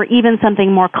 or even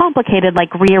something more complicated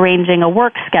like rearranging a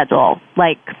work schedule,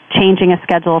 like changing a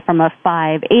schedule from a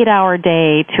 5 8-hour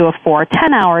day to a 4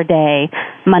 10-hour day,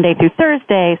 Monday through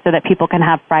Thursday, so that people can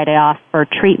have Friday off for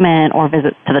treatment or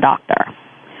visits to the doctor.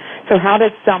 So how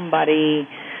does somebody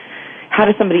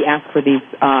ask for these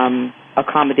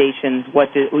accommodations?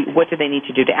 What do they need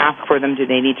to do to ask for them? Do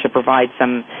they need to provide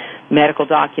some medical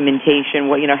documentation?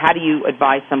 How do you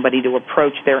advise somebody to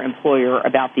approach their employer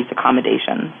about these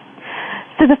accommodations?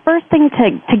 So the first thing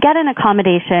to get an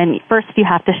accommodation, first you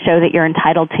have to show that you're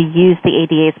entitled to use the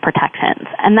ADA's protections.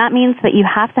 And that means that you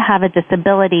have to have a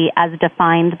disability as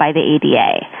defined by the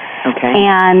ADA. Okay.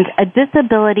 And a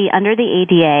disability under the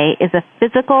ADA is a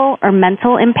physical or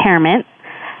mental impairment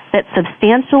that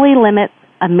substantially limits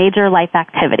a major life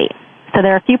activity. So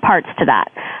there are a few parts to that.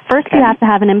 First, you have to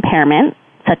have an impairment,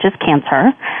 such as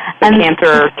cancer. And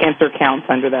cancer counts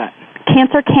under that.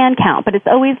 Cancer can count, but it's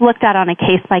always looked at on a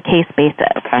case-by-case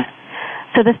basis. Okay.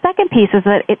 So the second piece is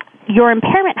that your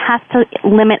impairment has to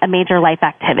limit a major life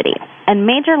activity. And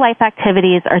major life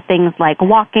activities are things like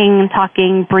walking,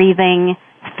 talking, breathing,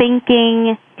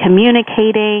 thinking,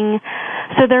 communicating.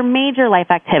 So they're major life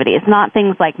activities, not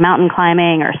things like mountain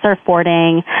climbing or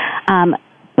surfboarding.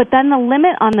 But then the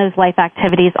limit on those life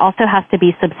activities also has to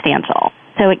be substantial.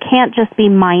 So it can't just be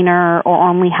minor or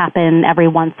only happen every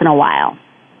once in a while.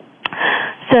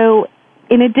 So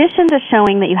in addition to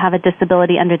showing that you have a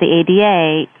disability under the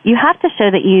ADA, you have to show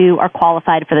that you are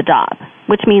qualified for the job,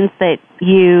 which means that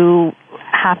you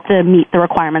have to meet the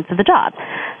requirements of the job.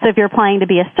 So if you're applying to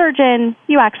be a surgeon,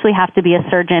 you actually have to be a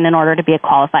surgeon in order to be a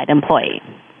qualified employee.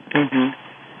 Mm-hmm.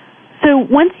 So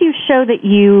once you show that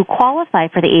you qualify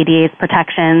for the ADA's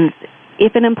protections,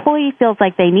 if an employee feels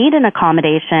like they need an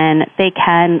accommodation, they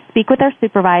can speak with their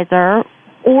supervisor,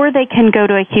 or they can go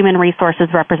to a human resources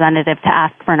representative to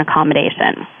ask for an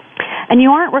accommodation. And you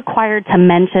aren't required to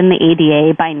mention the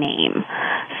ADA by name.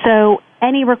 So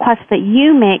any request that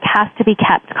you make has to be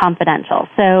kept confidential.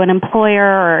 So an employer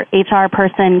or HR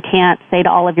person can't say to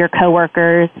all of your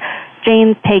coworkers,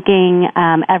 Jane's taking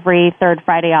every third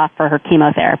Friday off for her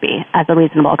chemotherapy as a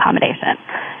reasonable accommodation.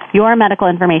 Your medical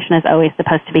information is always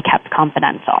supposed to be kept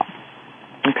confidential.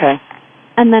 Okay.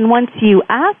 And then once you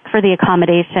ask for the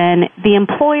accommodation, the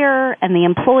employer and the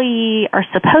employee are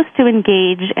supposed to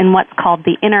engage in what's called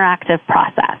the interactive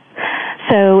process.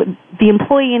 So the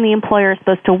employee and the employer are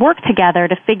supposed to work together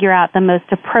to figure out the most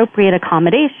appropriate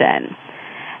accommodation.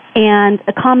 And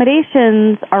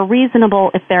accommodations are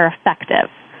reasonable if they're effective.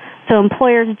 So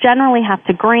employers generally have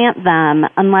to grant them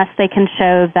unless they can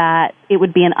show that it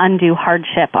would be an undue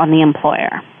hardship on the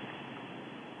employer.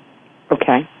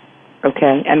 Okay.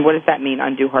 Okay. And what does that mean,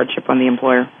 undue hardship on the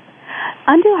employer?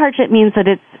 Undue hardship means that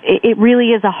it really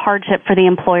is a hardship for the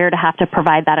employer to have to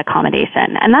provide that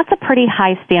accommodation. And that's a pretty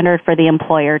high standard for the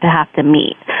employer to have to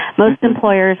meet. Most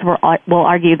employers will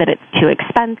argue that it's too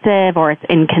expensive or it's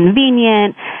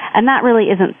inconvenient, and that really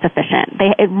isn't sufficient.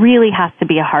 It really has to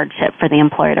be a hardship for the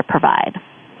employer to provide.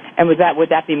 And would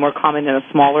that be more common in a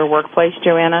smaller workplace,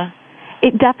 Joanna?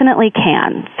 It definitely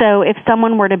can. So if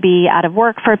someone were to be out of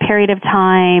work for a period of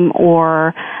time,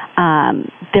 or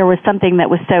there was something that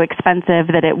was so expensive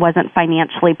that it wasn't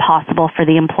financially possible for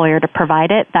the employer to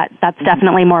provide it, that's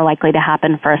definitely more likely to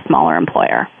happen for a smaller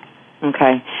employer.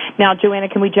 Okay. Now, Joanna,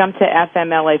 can we jump to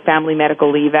FMLA, Family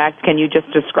Medical Leave Act? Can you just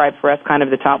describe for us kind of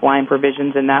the top line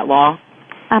provisions in that law?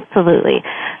 Absolutely.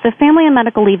 The Family and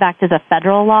Medical Leave Act is a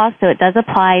federal law, so it does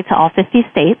apply to all 50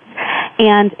 states,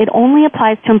 and it only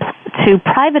applies to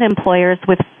private employers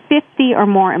with 50 or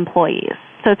more employees.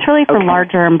 So it's really for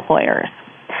larger employers.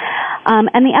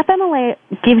 And the FMLA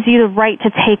gives you the right to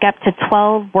take up to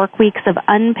 12 work weeks of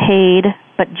unpaid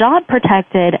but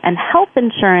job-protected and health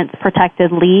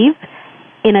insurance-protected leave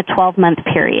in a 12-month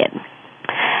period.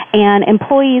 And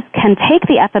employees can take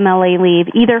the FMLA leave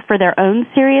either for their own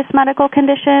serious medical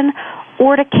condition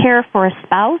or to care for a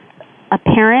spouse, a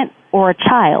parent, or a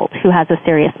child who has a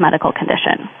serious medical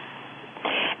condition.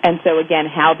 And so, again,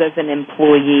 how does an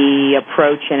employee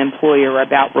approach an employer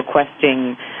about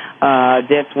requesting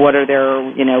this? What are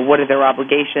their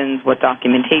obligations? What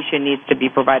documentation needs to be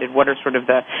provided? What are sort of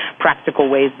the practical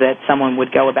ways that someone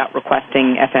would go about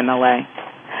requesting FMLA?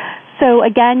 So,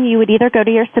 again, you would either go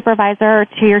to your supervisor or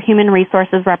to your human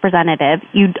resources representative.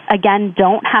 You, again,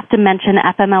 don't have to mention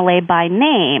FMLA by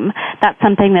name. That's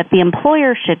something that the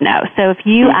employer should know. So if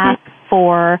you ask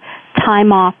for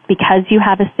time off because you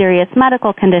have a serious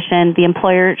medical condition, the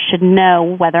employer should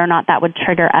know whether or not that would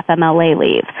trigger FMLA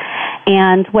leave.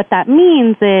 And what that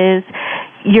means is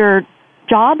your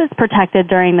job is protected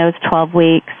during those 12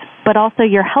 weeks, but also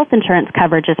your health insurance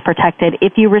coverage is protected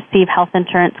if you receive health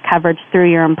insurance coverage through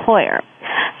your employer.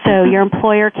 So your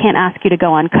employer can't ask you to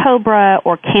go on COBRA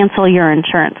or cancel your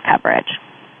insurance coverage.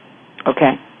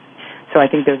 Okay. So I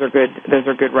think those are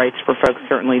good rights for folks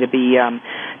certainly to be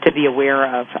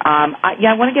aware of.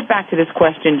 I want to get back to this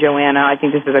question, Joanna. I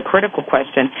think this is a critical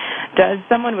question. Does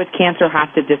someone with cancer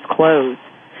have to disclose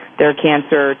their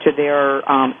cancer to their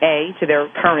A, to their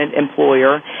current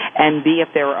employer, and B, if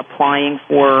they're applying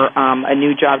for a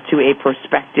new job to a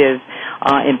prospective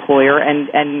employer,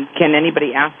 and can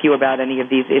anybody ask you about any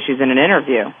of these issues in an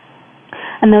interview?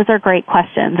 And those are great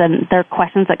questions, and they're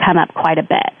questions that come up quite a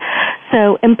bit.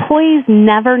 So employees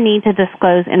never need to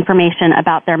disclose information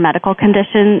about their medical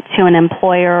condition to an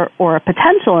employer or a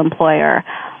potential employer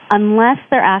unless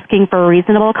they're asking for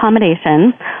reasonable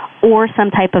accommodation or some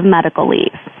type of medical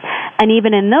leave. And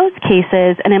even in those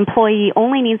cases, an employee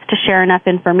only needs to share enough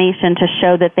information to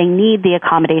show that they need the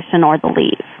accommodation or the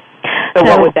leave. So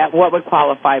what would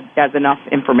qualify as enough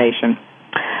information?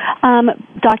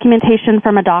 Documentation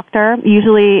from a doctor.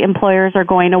 Usually employers are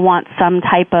going to want some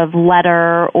type of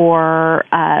letter or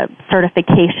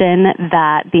certification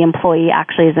that the employee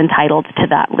actually is entitled to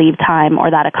that leave time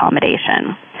or that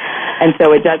accommodation. And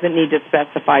so it doesn't need to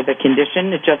specify the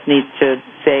condition, it just needs to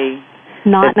say...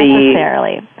 Not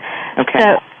necessarily.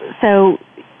 Okay. So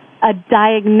a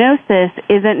diagnosis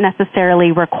isn't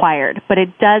necessarily required, but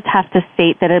it does have to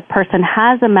state that a person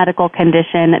has a medical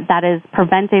condition that is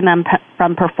preventing them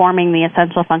from performing the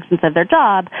essential functions of their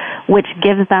job, which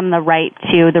gives them the right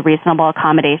to the reasonable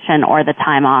accommodation or the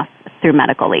time off through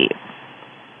medical leave.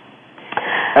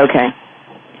 Okay.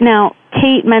 Now,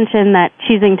 Kate mentioned that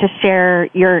choosing to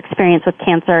share your experience with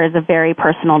cancer is a very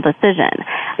personal decision.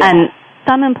 Yeah. And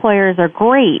some employers are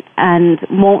great and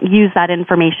won't use that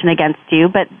information against you,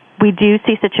 but we do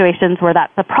see situations where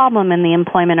that's a problem in the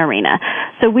employment arena.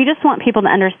 So we just want people to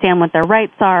understand what their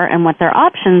rights are and what their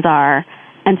options are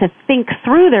and to think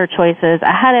through their choices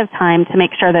ahead of time to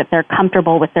make sure that they're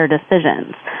comfortable with their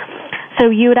decisions. So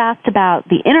you had asked about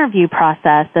the interview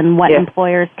process and what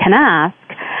employers can ask.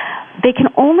 They can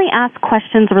only ask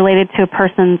questions related to a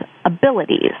person's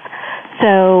abilities.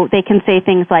 So they can say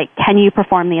things like, can you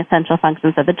perform the essential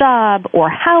functions of the job, or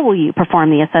how will you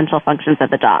perform the essential functions of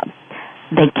the job?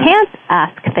 They can't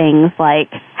ask things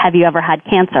like, have you ever had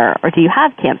cancer, or do you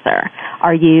have cancer?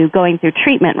 Are you going through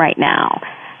treatment right now?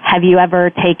 Have you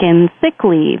ever taken sick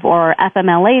leave or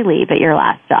FMLA leave at your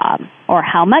last job? Or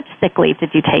how much sick leave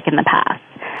did you take in the past?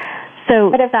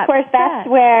 But of course, that's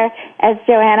where, as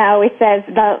Joanna always says,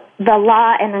 the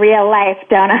law and real life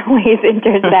don't always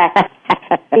intersect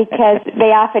because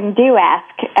they often do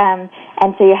ask, and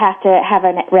so you have to have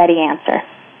a ready answer.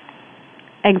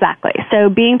 Exactly. So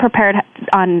being prepared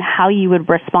on how you would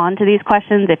respond to these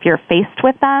questions if you're faced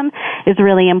with them is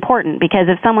really important, because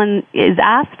if someone is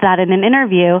asked that in an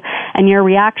interview and your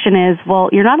reaction is, well,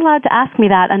 you're not allowed to ask me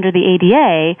that under the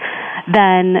ADA,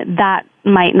 then that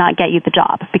might not get you the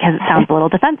job because it sounds a little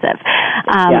defensive.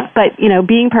 But,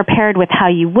 being prepared with how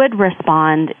you would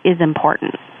respond is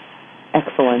important.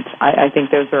 Excellent. I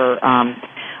think those are...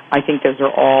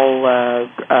 all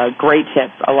great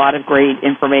tips, a lot of great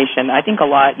information. I think a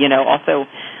lot, also,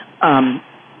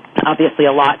 obviously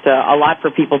a lot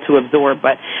for people to absorb.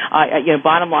 But,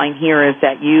 bottom line here is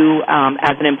that you,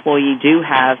 as an employee, do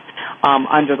have,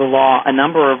 under the law, a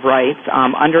number of rights,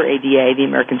 under ADA, the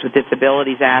Americans with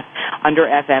Disabilities Act, under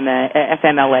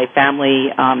FMLA,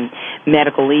 Family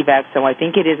Medical Leave Act. So I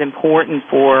think it is important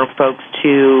for folks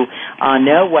to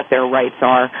know what their rights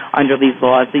are under these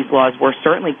laws. These laws were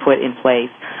certainly put in place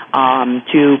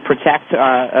to protect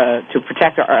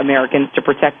our Americans, to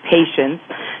protect patients,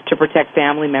 to protect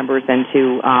family members, and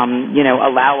to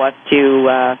allow us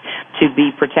to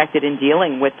be protected in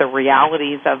dealing with the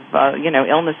realities of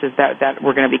illnesses that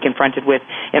we're going to be confronted with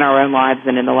in our own lives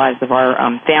and in the lives of our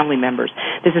family members.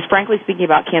 This is Frankly Speaking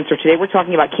About Cancer. Today we're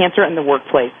talking about cancer in the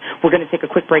workplace. We're going to take a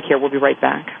quick break here. We'll be right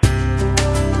back.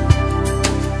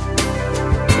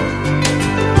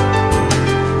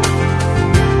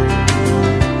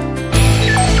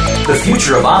 The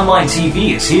future of online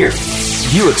TV is here.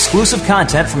 View exclusive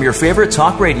content from your favorite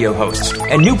talk radio hosts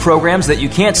and new programs that you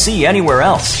can't see anywhere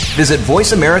else. Visit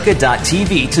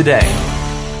voiceamerica.tv today.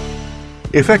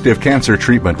 Effective cancer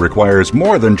treatment requires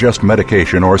more than just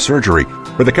medication or surgery.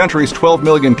 For the country's 12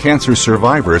 million cancer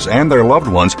survivors and their loved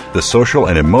ones, the social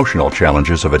and emotional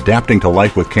challenges of adapting to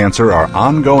life with cancer are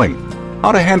ongoing.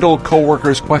 How to handle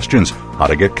coworkers' questions, how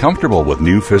to get comfortable with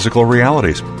new physical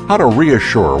realities, how to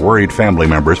reassure worried family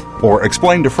members, or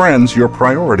explain to friends your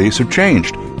priorities have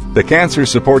changed. The cancer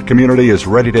support community is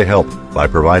ready to help by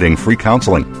providing free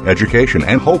counseling, education,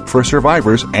 and hope for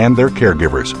survivors and their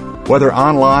caregivers. Whether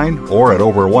online or at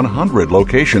over 100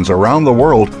 locations around the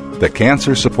world, the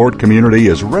cancer support community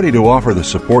is ready to offer the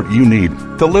support you need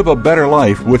to live a better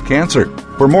life with cancer.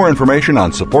 For more information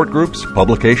on support groups,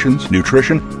 publications,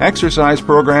 nutrition, exercise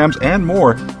programs, and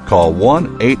more, call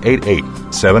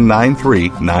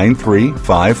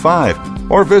 1-888-793-9355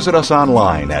 or visit us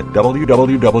online at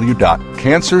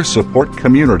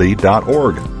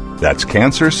www.cancersupportcommunity.org. That's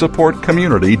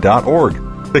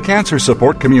cancersupportcommunity.org. The Cancer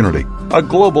Support Community, a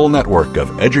global network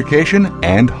of education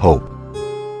and hope.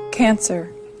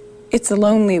 Cancer. It's a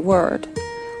lonely word.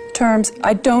 Terms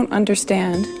I don't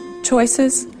understand.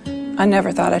 Choices I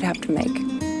never thought I'd have to make.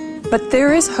 But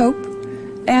there is hope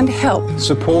and help.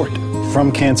 Support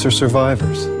from cancer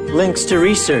survivors. Links to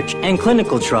research and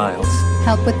clinical trials.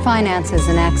 Help with finances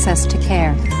and access to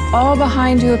care. All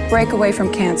behind you at Breakaway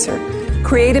from Cancer,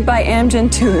 created by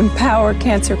Amgen to empower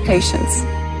cancer patients.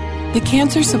 The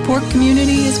Cancer Support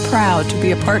Community is proud to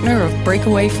be a partner of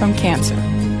Breakaway from Cancer.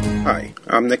 Hi,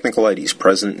 I'm Nick Nicolaides,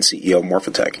 President and CEO of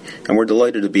Morphotek, and we're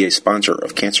delighted to be a sponsor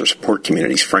of Cancer Support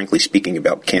Community's Frankly Speaking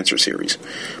About Cancer series.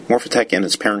 Morphotek and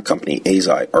its parent company,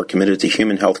 Eisai, are committed to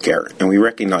human health care, and we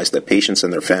recognize that patients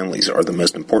and their families are the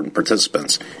most important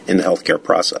participants in the healthcare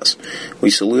process. We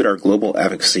salute our global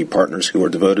advocacy partners who are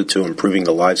devoted to improving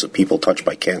the lives of people touched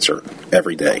by cancer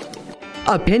every day.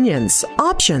 Opinions,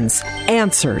 options,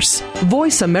 answers.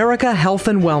 Voice America Health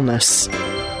and Wellness.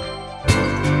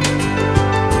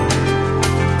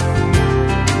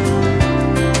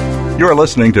 You're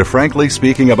listening to Frankly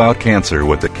Speaking About Cancer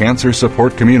with the Cancer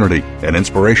Support Community, an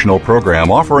inspirational program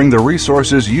offering the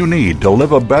resources you need to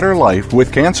live a better life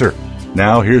with cancer.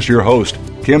 Now here's your host,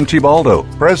 Kim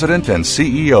Thiboldeaux, President and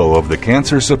CEO of the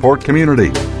Cancer Support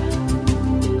Community.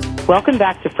 Welcome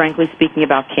back to Frankly Speaking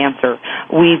About Cancer.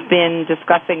 We've been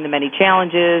discussing the many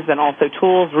challenges and also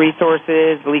tools,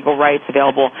 resources, legal rights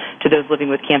available to those living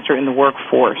with cancer in the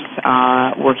workforce.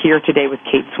 We're here today with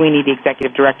Kate Sweeney, the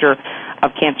Executive Director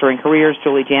of Cancer and Careers,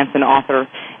 Julie Jansen, author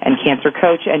and cancer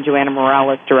coach, and Joanna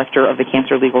Morales, Director of the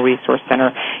Cancer Legal Resource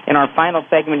Center. In our final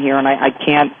segment here, and I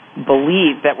can't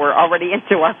believe that we're already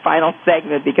into our final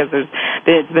segment because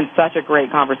it's been such a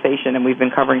great conversation and we've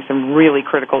been covering some really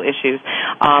critical issues.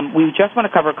 We just want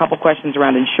to cover a couple questions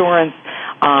around insurance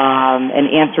and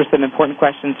answer some important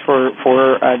questions for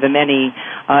the many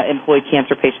employed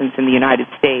cancer patients in the United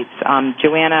States.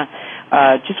 Joanna,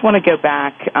 just want to go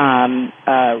back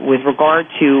with regard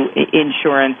to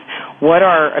insurance. What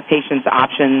are a patient's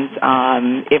options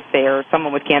if they're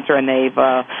someone with cancer and they've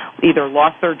either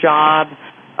lost their job,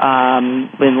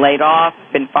 been laid off,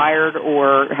 been fired,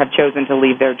 or have chosen to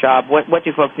leave their job? What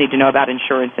do folks need to know about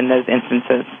insurance in those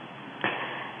instances?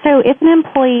 So if an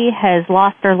employee has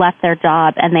lost or left their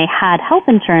job and they had health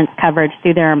insurance coverage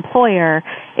through their employer,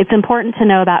 it's important to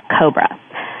know about COBRA.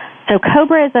 So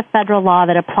COBRA is a federal law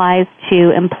that applies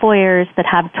to employers that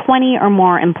have 20 or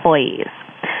more employees.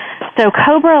 So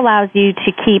COBRA allows you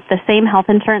to keep the same health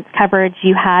insurance coverage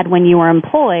you had when you were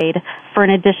employed for an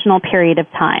additional period of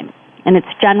time, and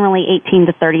it's generally 18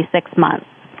 to 36 months.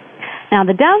 Now,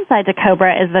 the downside to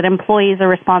COBRA is that employees are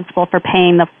responsible for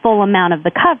paying the full amount of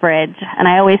the coverage, and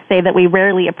I always say that we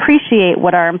rarely appreciate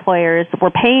what our employers were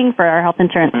paying for our health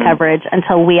insurance coverage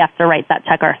until we have to write that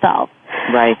check ourselves.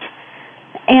 Right.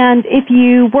 And if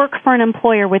you work for an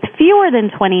employer with fewer than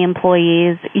 20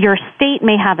 employees, your state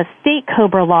may have a state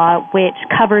COBRA law which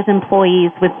covers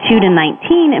employees with 2 to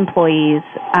 19 employees,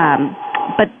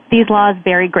 but these laws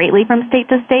vary greatly from state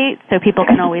to state, so people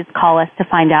can always call us to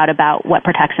find out about what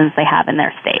protections they have in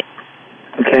their state.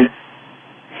 Okay.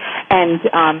 And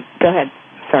go ahead.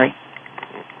 Sorry.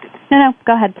 No,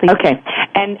 go ahead, please. Okay.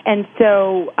 And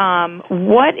so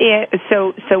what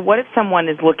if someone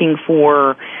is looking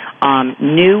for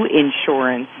new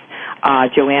insurance?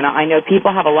 Joanna, I know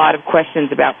people have a lot of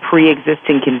questions about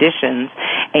pre-existing conditions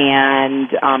and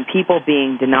people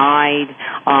being denied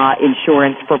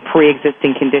insurance for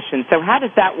pre-existing conditions. So how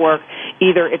does that work,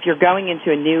 either if you're going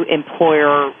into a new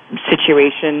employer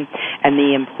situation and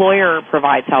the employer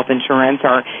provides health insurance,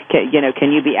 or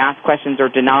can you be asked questions or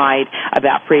denied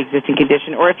about pre-existing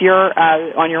condition, or if you're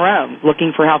on your own,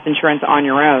 looking for health insurance on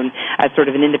your own as sort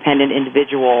of an independent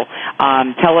individual?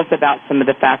 Tell us about some of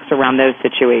the facts around those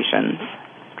situations.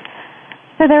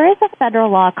 So there is a federal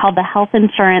law called the Health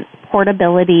Insurance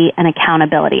Portability and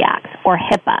Accountability Act, or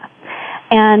HIPAA.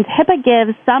 And HIPAA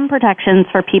gives some protections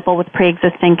for people with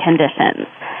pre-existing conditions.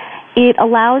 It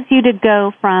allows you to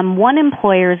go from one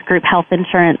employer's group health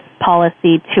insurance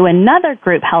policy to another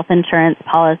group health insurance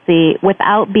policy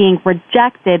without being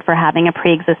rejected for having a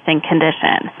pre-existing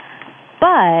condition.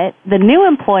 But the new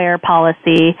employer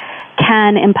policy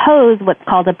can impose what's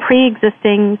called a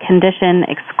pre-existing condition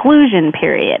exclusion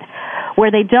period, where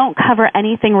they don't cover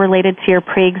anything related to your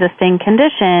pre-existing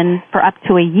condition for up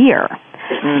to a year.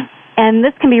 Mm-hmm. And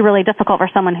this can be really difficult for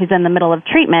someone who's in the middle of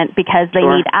treatment because they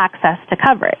need access to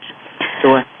coverage.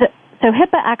 Sure. So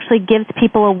HIPAA actually gives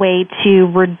people a way to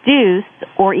reduce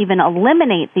or even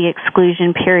eliminate the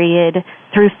exclusion period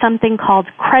through something called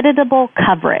creditable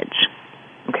coverage.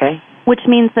 Okay. Which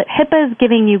means that HIPAA is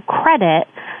giving you credit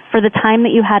for the time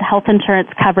that you had health insurance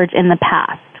coverage in the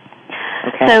past.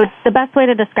 Okay. So the best way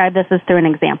to describe this is through an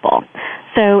example.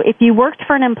 So if you worked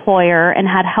for an employer and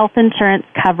had health insurance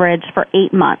coverage for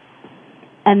 8 months,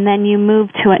 and then you move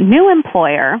to a new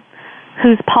employer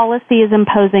whose policy is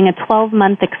imposing a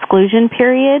 12-month exclusion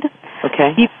period,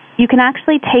 okay, you can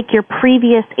actually take your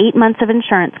previous 8 months of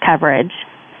insurance coverage,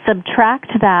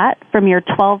 subtract that from your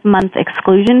 12-month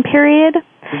exclusion period,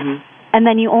 and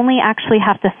then you only actually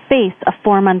have to face a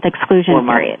 4-month exclusion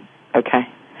period. Okay.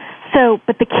 So,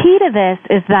 but the key to this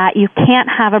is that you can't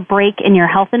have a break in your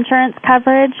health insurance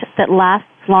coverage that lasts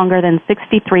longer than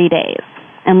 63 days.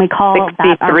 And we call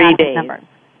that our magic number.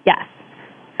 Yes.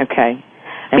 Okay.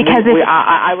 And because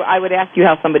I would ask you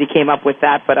how somebody came up with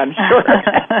that, but I'm sure.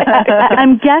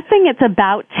 I'm guessing it's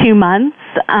about 2 months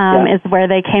is where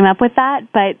they came up with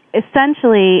that. But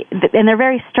essentially, and they're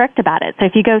very strict about it. So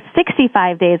if you go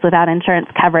 65 days without insurance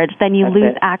coverage, then you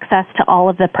lose access to all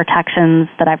of the protections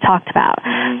that I've talked about.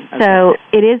 So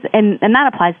it is, and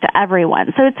that applies to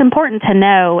everyone. So it's important to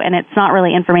know, and it's not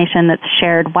really information that's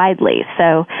shared widely.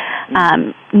 So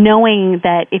knowing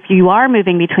that if you are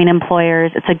moving between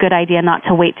employers, it's a good idea not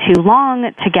to wait too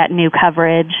long to get new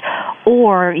coverage,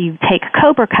 or you take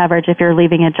COBRA coverage if you're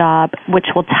leaving a job, which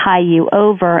will tie you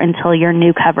over until your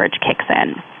new coverage kicks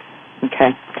in.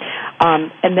 Okay.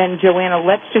 And then, Joanna,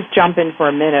 let's just jump in for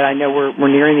a minute. I know we're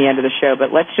nearing the end of the show,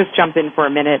 but let's just jump in for a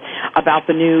minute about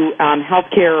the new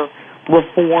healthcare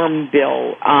reform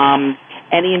bill.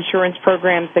 Any insurance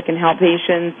programs that can help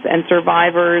patients and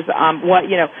survivors?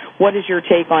 What is your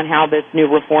take on how this new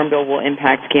reform bill will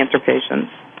impact cancer patients?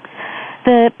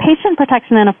 The Patient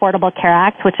Protection and Affordable Care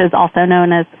Act, which is also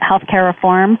known as healthcare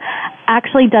reform,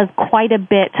 actually does quite a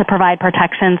bit to provide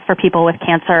protections for people with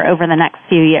cancer over the next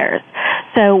few years.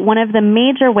 So one of the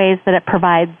major ways that it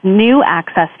provides new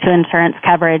access to insurance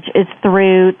coverage is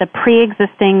through the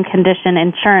pre-existing condition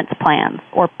insurance plans,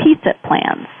 or PCIP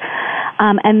plans.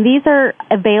 And these are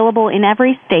available in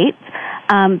every state.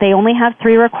 They only have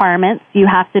 3 requirements. You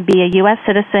have to be a U.S.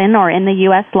 citizen or in the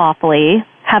U.S. lawfully,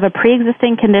 have a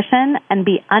pre-existing condition, and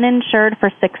be uninsured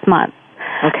for 6 months.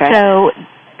 Okay. So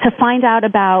to find out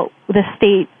about the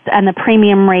states and the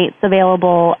premium rates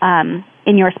available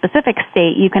in your specific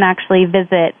state, you can actually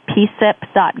visit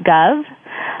pcip.gov,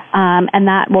 and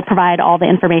that will provide all the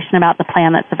information about the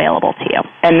plan that's available to you.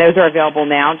 And those are available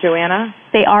now, Joanna?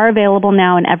 They are available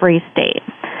now in every state.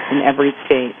 In every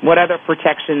state. What other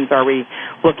protections are we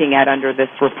looking at under this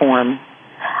reform?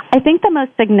 I think the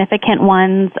most significant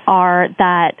ones are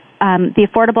that the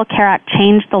Affordable Care Act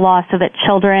changed the law so that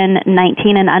children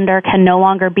 19 and under can no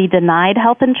longer be denied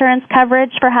health insurance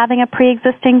coverage for having a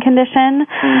pre-existing condition.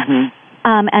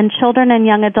 And children and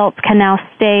young adults can now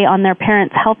stay on their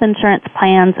parents' health insurance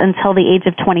plans until the age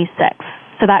of 26.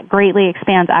 So that greatly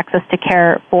expands access to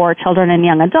care for children and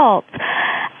young adults.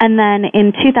 And then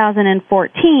in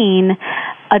 2014,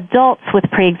 adults with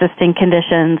pre-existing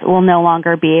conditions will no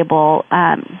longer be able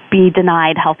be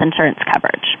denied health insurance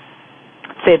coverage.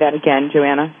 Say that again,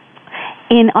 Joanna.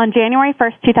 On January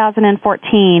 1st,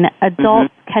 2014,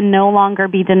 adults can no longer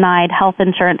be denied health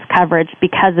insurance coverage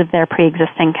because of their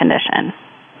pre-existing condition.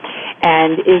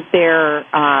 And is there,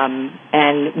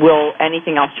 and will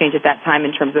anything else change at that time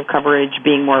in terms of coverage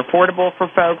being more affordable for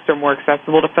folks or more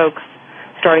accessible to folks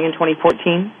starting in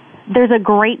 2014? There's a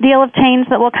great deal of change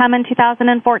that will come in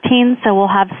 2014, so we'll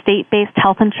have state-based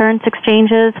health insurance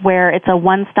exchanges where it's a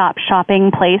one-stop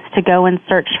shopping place to go and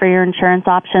search for your insurance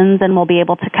options, and we'll be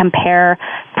able to compare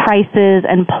prices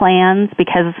and plans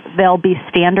because they'll be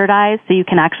standardized so you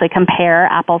can actually compare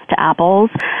apples to apples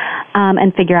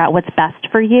and figure out what's best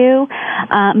for you.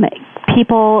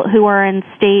 People who are in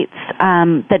states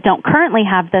that don't currently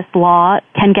have this law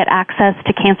can get access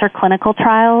to cancer clinical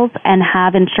trials and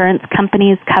have insurance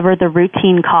companies cover the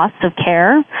routine costs of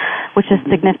care, which is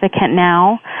significant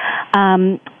now.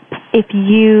 If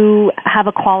you have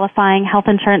a qualifying health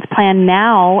insurance plan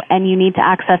now and you need to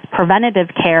access preventative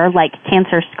care like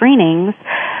cancer screenings,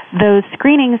 those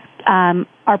screenings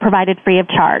are provided free of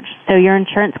charge. So your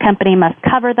insurance company must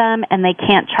cover them, and they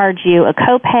can't charge you a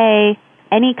copay,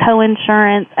 any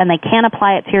co-insurance, and they can't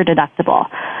apply it to your deductible.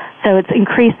 So it's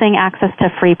increasing access to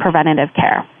free preventative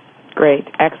care. Great.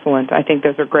 Excellent. I think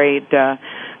those are great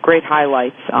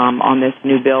highlights on this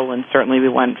new bill, and certainly we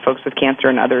want folks with cancer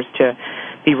and others to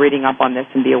be reading up on this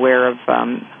and be aware of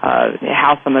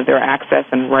how some of their access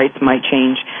and rights might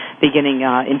change beginning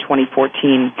in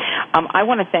 2014. I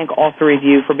want to thank all three of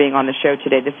you for being on the show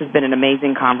today. This has been an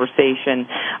amazing conversation.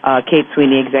 Kate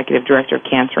Sweeney, Executive Director of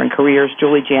Cancer and Careers,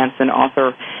 Julie Jansen,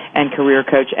 author and career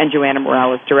coach, and Joanna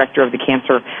Morales, Director of the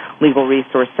Cancer Legal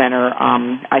Resource Center.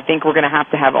 I think we're going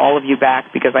to have all of you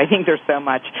back because I think there's so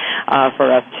much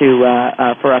for us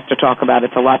to talk about.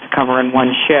 It's a lot to cover in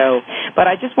one show. But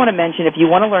I just want to mention, if you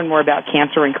want to learn more about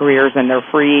Cancer and Careers and their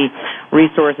free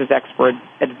resources, expert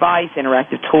advice,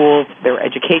 interactive tools, their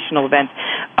educational events,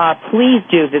 please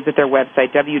do visit their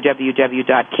website,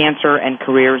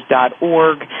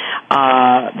 www.cancerandcareers.org.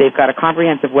 They've got a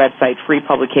comprehensive website, free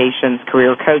publications,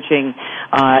 career coaching,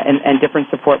 and different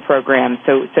support programs.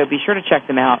 So be sure to check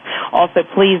them out. Also,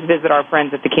 please visit our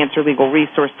friends at the Cancer Legal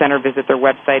Resource Center. Visit their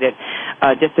website at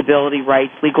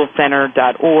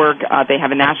disabilityrightslegalcenter.org. They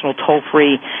have a national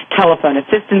toll-free telephone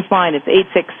assistance line. It's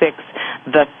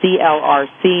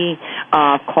 866-THE-CLRC.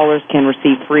 Callers can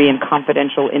receive free and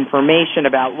confidential information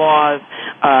about laws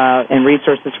and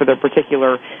resources for their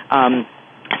particular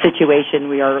situation.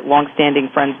 We are longstanding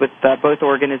friends with both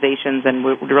organizations, and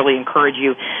we would really encourage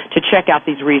you to check out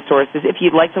these resources. If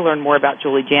you'd like to learn more about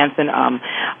Julie Jansen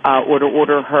or to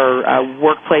order her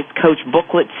Workplace Coach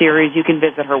booklet series, you can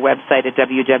visit her website at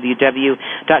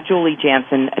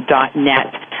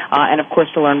www.juliejansen.net. And, of course,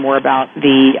 to learn more about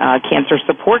the cancer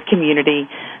support community,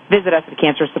 visit us at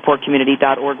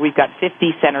cancersupportcommunity.org. We've got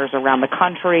 50 centers around the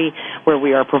country where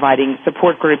we are providing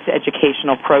support groups,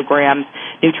 educational programs,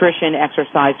 nutrition,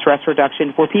 exercise, stress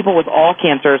reduction for people with all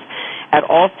cancers at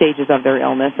all stages of their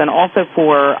illness, and also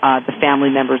for the family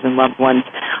members and loved ones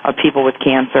of people with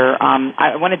cancer.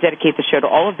 I want to dedicate the show to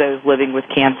all of those living with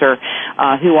cancer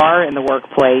who are in the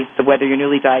workplace, whether you're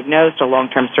newly diagnosed or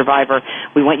long-term survivor.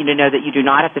 We want you to know that you do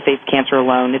not have to face cancer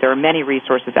alone. There are many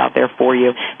resources out there for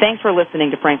you. Thanks for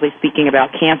listening to Frankly Speaking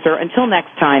About Cancer. Until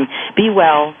next time, be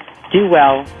well, do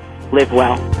well, live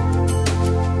well.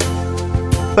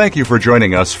 Thank you for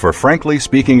joining us for Frankly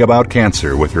Speaking About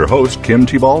Cancer with your host, Kim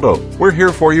Tibaldo. We're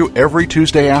here for you every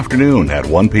Tuesday afternoon at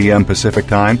 1 p.m. Pacific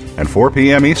Time and 4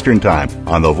 p.m. Eastern Time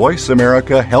on the Voice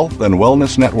America Health and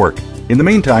Wellness Network. In the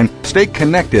meantime, stay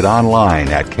connected online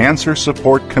at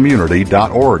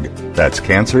cancersupportcommunity.org. That's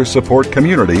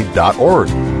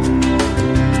cancersupportcommunity.org.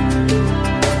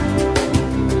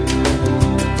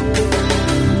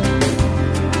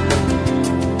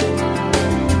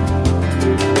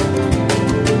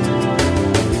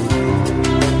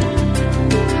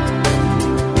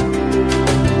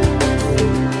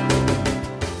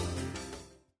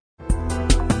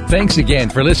 Thanks again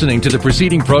for listening to the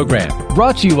preceding program,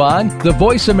 brought to you on the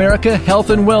Voice America Health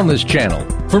and Wellness Channel.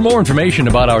 For more information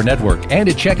about our network and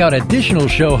to check out additional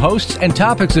show hosts and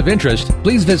topics of interest,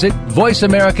 please visit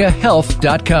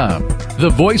voiceamericahealth.com. The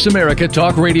Voice America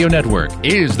Talk Radio Network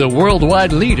is the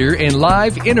worldwide leader in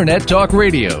live Internet talk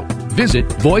radio. Visit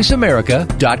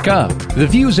voiceamerica.com. The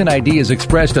views and ideas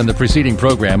expressed on the preceding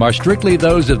program are strictly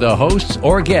those of the hosts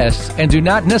or guests and do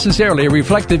not necessarily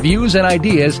reflect the views and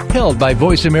ideas held by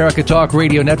Voice America Talk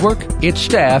Radio Network, its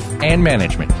staff, and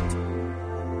management.